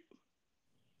candidate,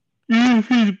 even if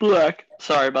he's black.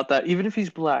 Sorry about that. Even if he's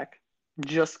black,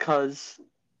 just because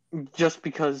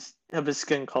of his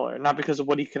skin color, not because of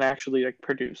what he can actually like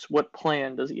produce. What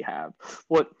plan does he have?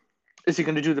 What is he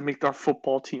going to do to make our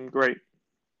football team great?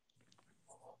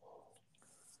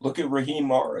 Look at Raheem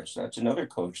Morris. That's another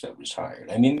coach that was hired.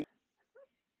 I mean,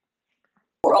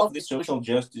 for all this social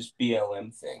justice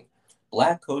BLM thing,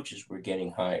 black coaches were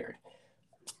getting hired.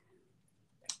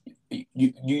 The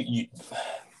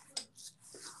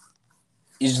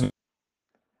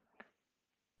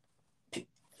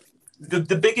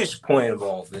biggest point of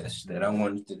all this that I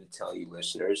wanted to tell you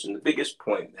listeners, and the biggest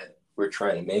point that we're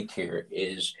trying to make here,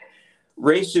 is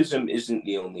racism isn't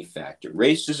the only factor.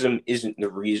 Racism isn't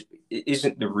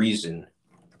the reason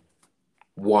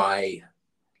why.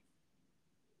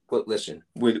 But listen,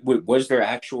 was there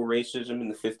actual racism in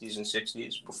the 50s and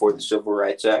 60s before the Civil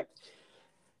Rights Act?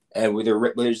 And was there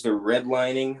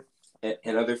redlining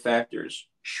and other factors?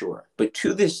 Sure. But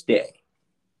to this day,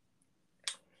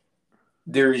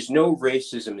 there is no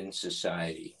racism in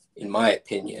society, in my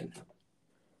opinion,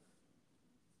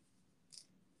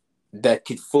 that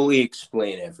could fully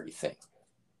explain everything.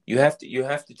 You have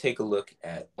to take a look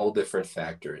at all different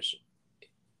factors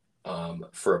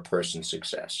for a person's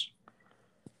success.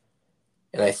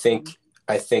 And I think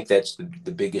that's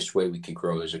the biggest way we could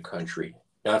grow as a country,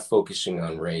 not focusing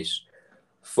on race,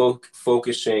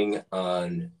 focusing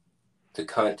on the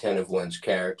content of one's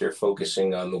character,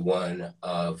 focusing on the one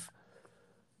of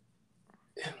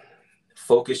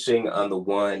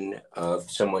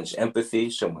someone's empathy,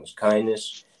 someone's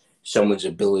kindness, someone's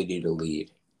ability to lead.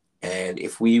 And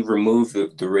if we remove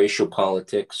the racial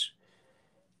politics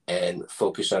and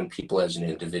focus on people as an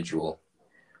individual,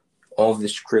 all of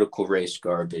this critical race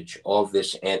garbage, all of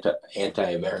this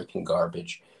anti-American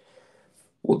garbage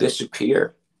will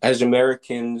disappear. As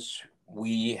Americans,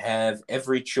 we have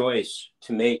every choice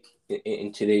to make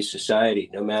in today's society,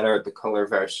 no matter the color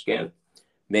of our skin.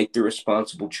 Make the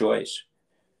responsible choice.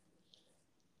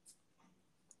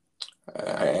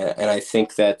 And I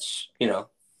think that's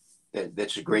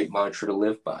a great mantra to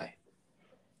live by.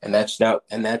 And that's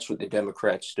what the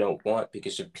Democrats don't want,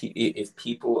 because if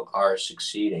people are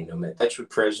succeeding, no matter, that's what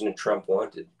President Trump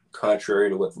wanted, contrary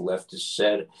to what the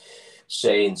leftists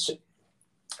say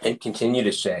and continue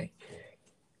to say.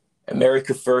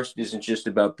 America first isn't just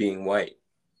about being white.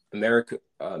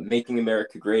 Making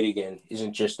America great again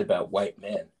isn't just about white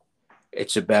men.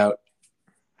 It's about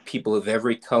people of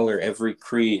every color, every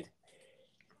creed,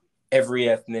 every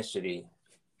ethnicity,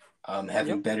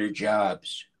 having Yep. better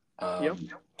jobs, Yep.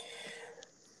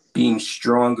 being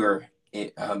stronger,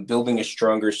 building a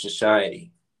stronger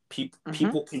society, Mm-hmm.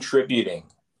 people contributing,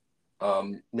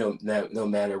 no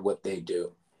matter what they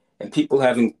do, and people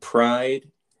having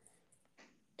pride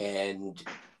and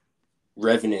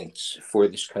reverence for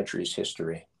this country's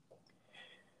history.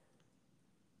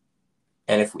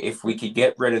 And if we could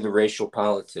get rid of the racial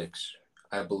politics,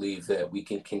 I believe that we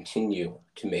can continue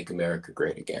to make America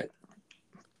great again.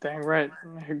 Dang right.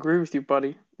 I agree with you,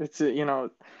 buddy. It's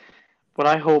what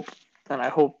I hope, and I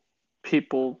hope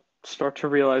people start to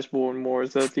realize more and more,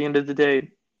 is that at the end of the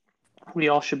day, we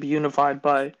all should be unified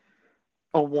by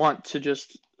a want to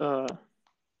just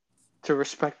to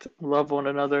respect, love one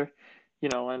another,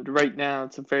 And right now,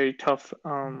 it's very tough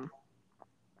right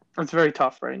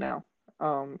now,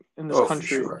 in this Oh, for country,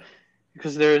 sure.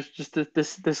 because there's just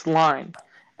this line,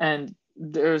 and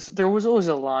there was always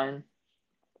a line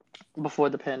before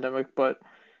the pandemic, but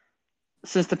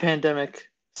since the pandemic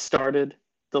started,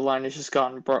 the line has just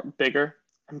gotten bigger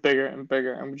and bigger and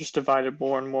bigger, and we're just divided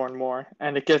more and more and more,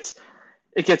 and it gets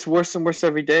worse and worse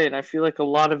every day, and I feel like a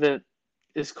lot of it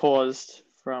is caused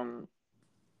from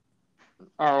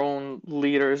our own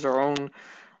leaders, our own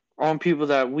people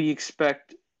that we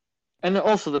expect, and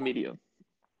also the media,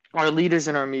 our leaders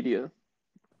in our media,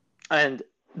 and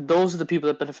those are the people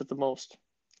that benefit the most.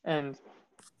 And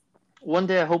one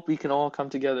day, I hope we can all come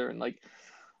together and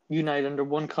unite under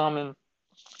one common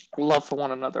love for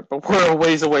one another. But we're a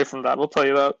ways away from that. I'll tell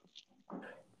you that.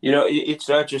 It's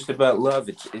not just about love.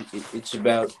 It's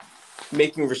about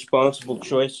making responsible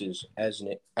choices as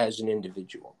an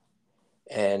individual.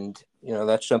 And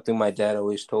that's something my dad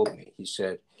always told me. He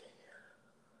said,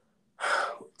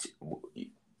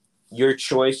 your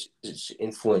choices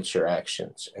influence your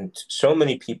actions. And so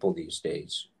many people these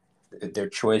days, their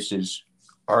choices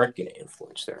aren't going to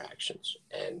influence their actions,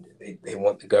 and they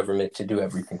want the government to do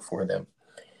everything for them.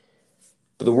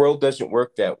 But the world doesn't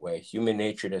work that way. Human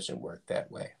nature doesn't work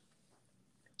that way.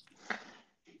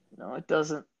 No, it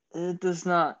doesn't. It does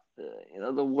not.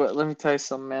 The world. Let me tell you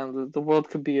something, man. The world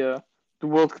could be a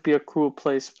cruel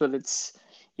place, but it's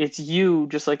you,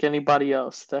 just like anybody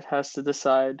else, that has to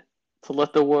decide to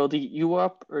let the world eat you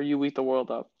up, or you eat the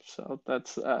world up. So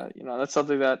that's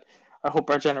something that I hope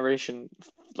our generation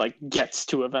gets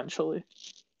to eventually.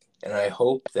 And I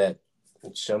hope that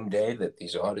someday that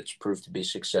these audits prove to be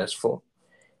successful,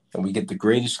 and we get the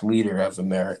greatest leader of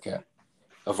America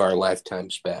of our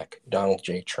lifetimes back, Donald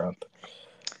J. Trump.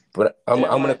 But I'm Damn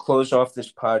going to right. close off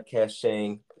this podcast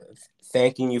saying,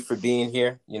 thanking you for being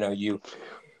here. You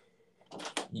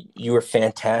were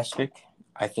fantastic.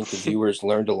 I think the viewers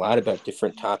learned a lot about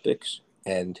different topics,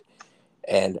 and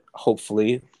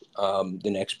hopefully the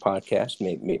next podcast,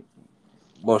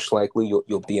 most likely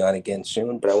you'll be on again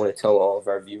soon. But I want to tell all of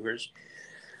our viewers,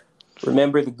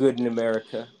 remember the good in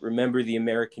America. Remember the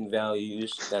American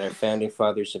values that our founding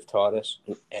fathers have taught us,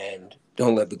 and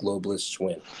don't let the globalists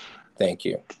win. Thank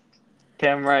you.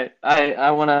 Damn right.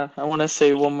 I wanna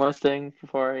say one more thing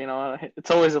before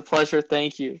it's always a pleasure.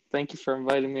 Thank you for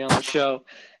inviting me on the show,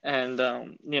 and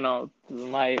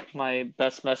my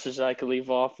best message that I could leave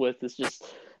off with is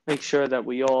just make sure that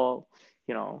we all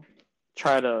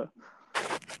try to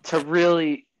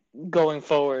really, going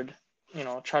forward,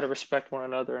 try to respect one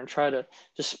another and try to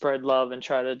just spread love and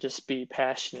try to just be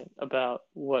passionate about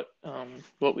what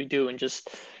we do, and just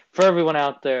for everyone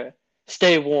out there,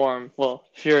 stay warm. Well,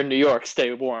 if you're in New York,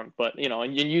 stay warm, but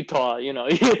in Utah, Oh,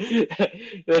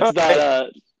 it's not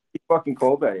it's fucking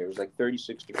cold out here. It was like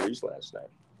 36 degrees last night.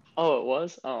 Oh, it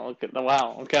was. Oh, okay.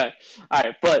 Wow. Okay. All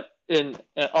right. But in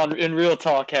real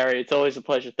talk, Harry, it's always a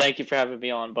pleasure. Thank you for having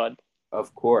me on, bud.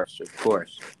 Of course, of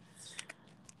course.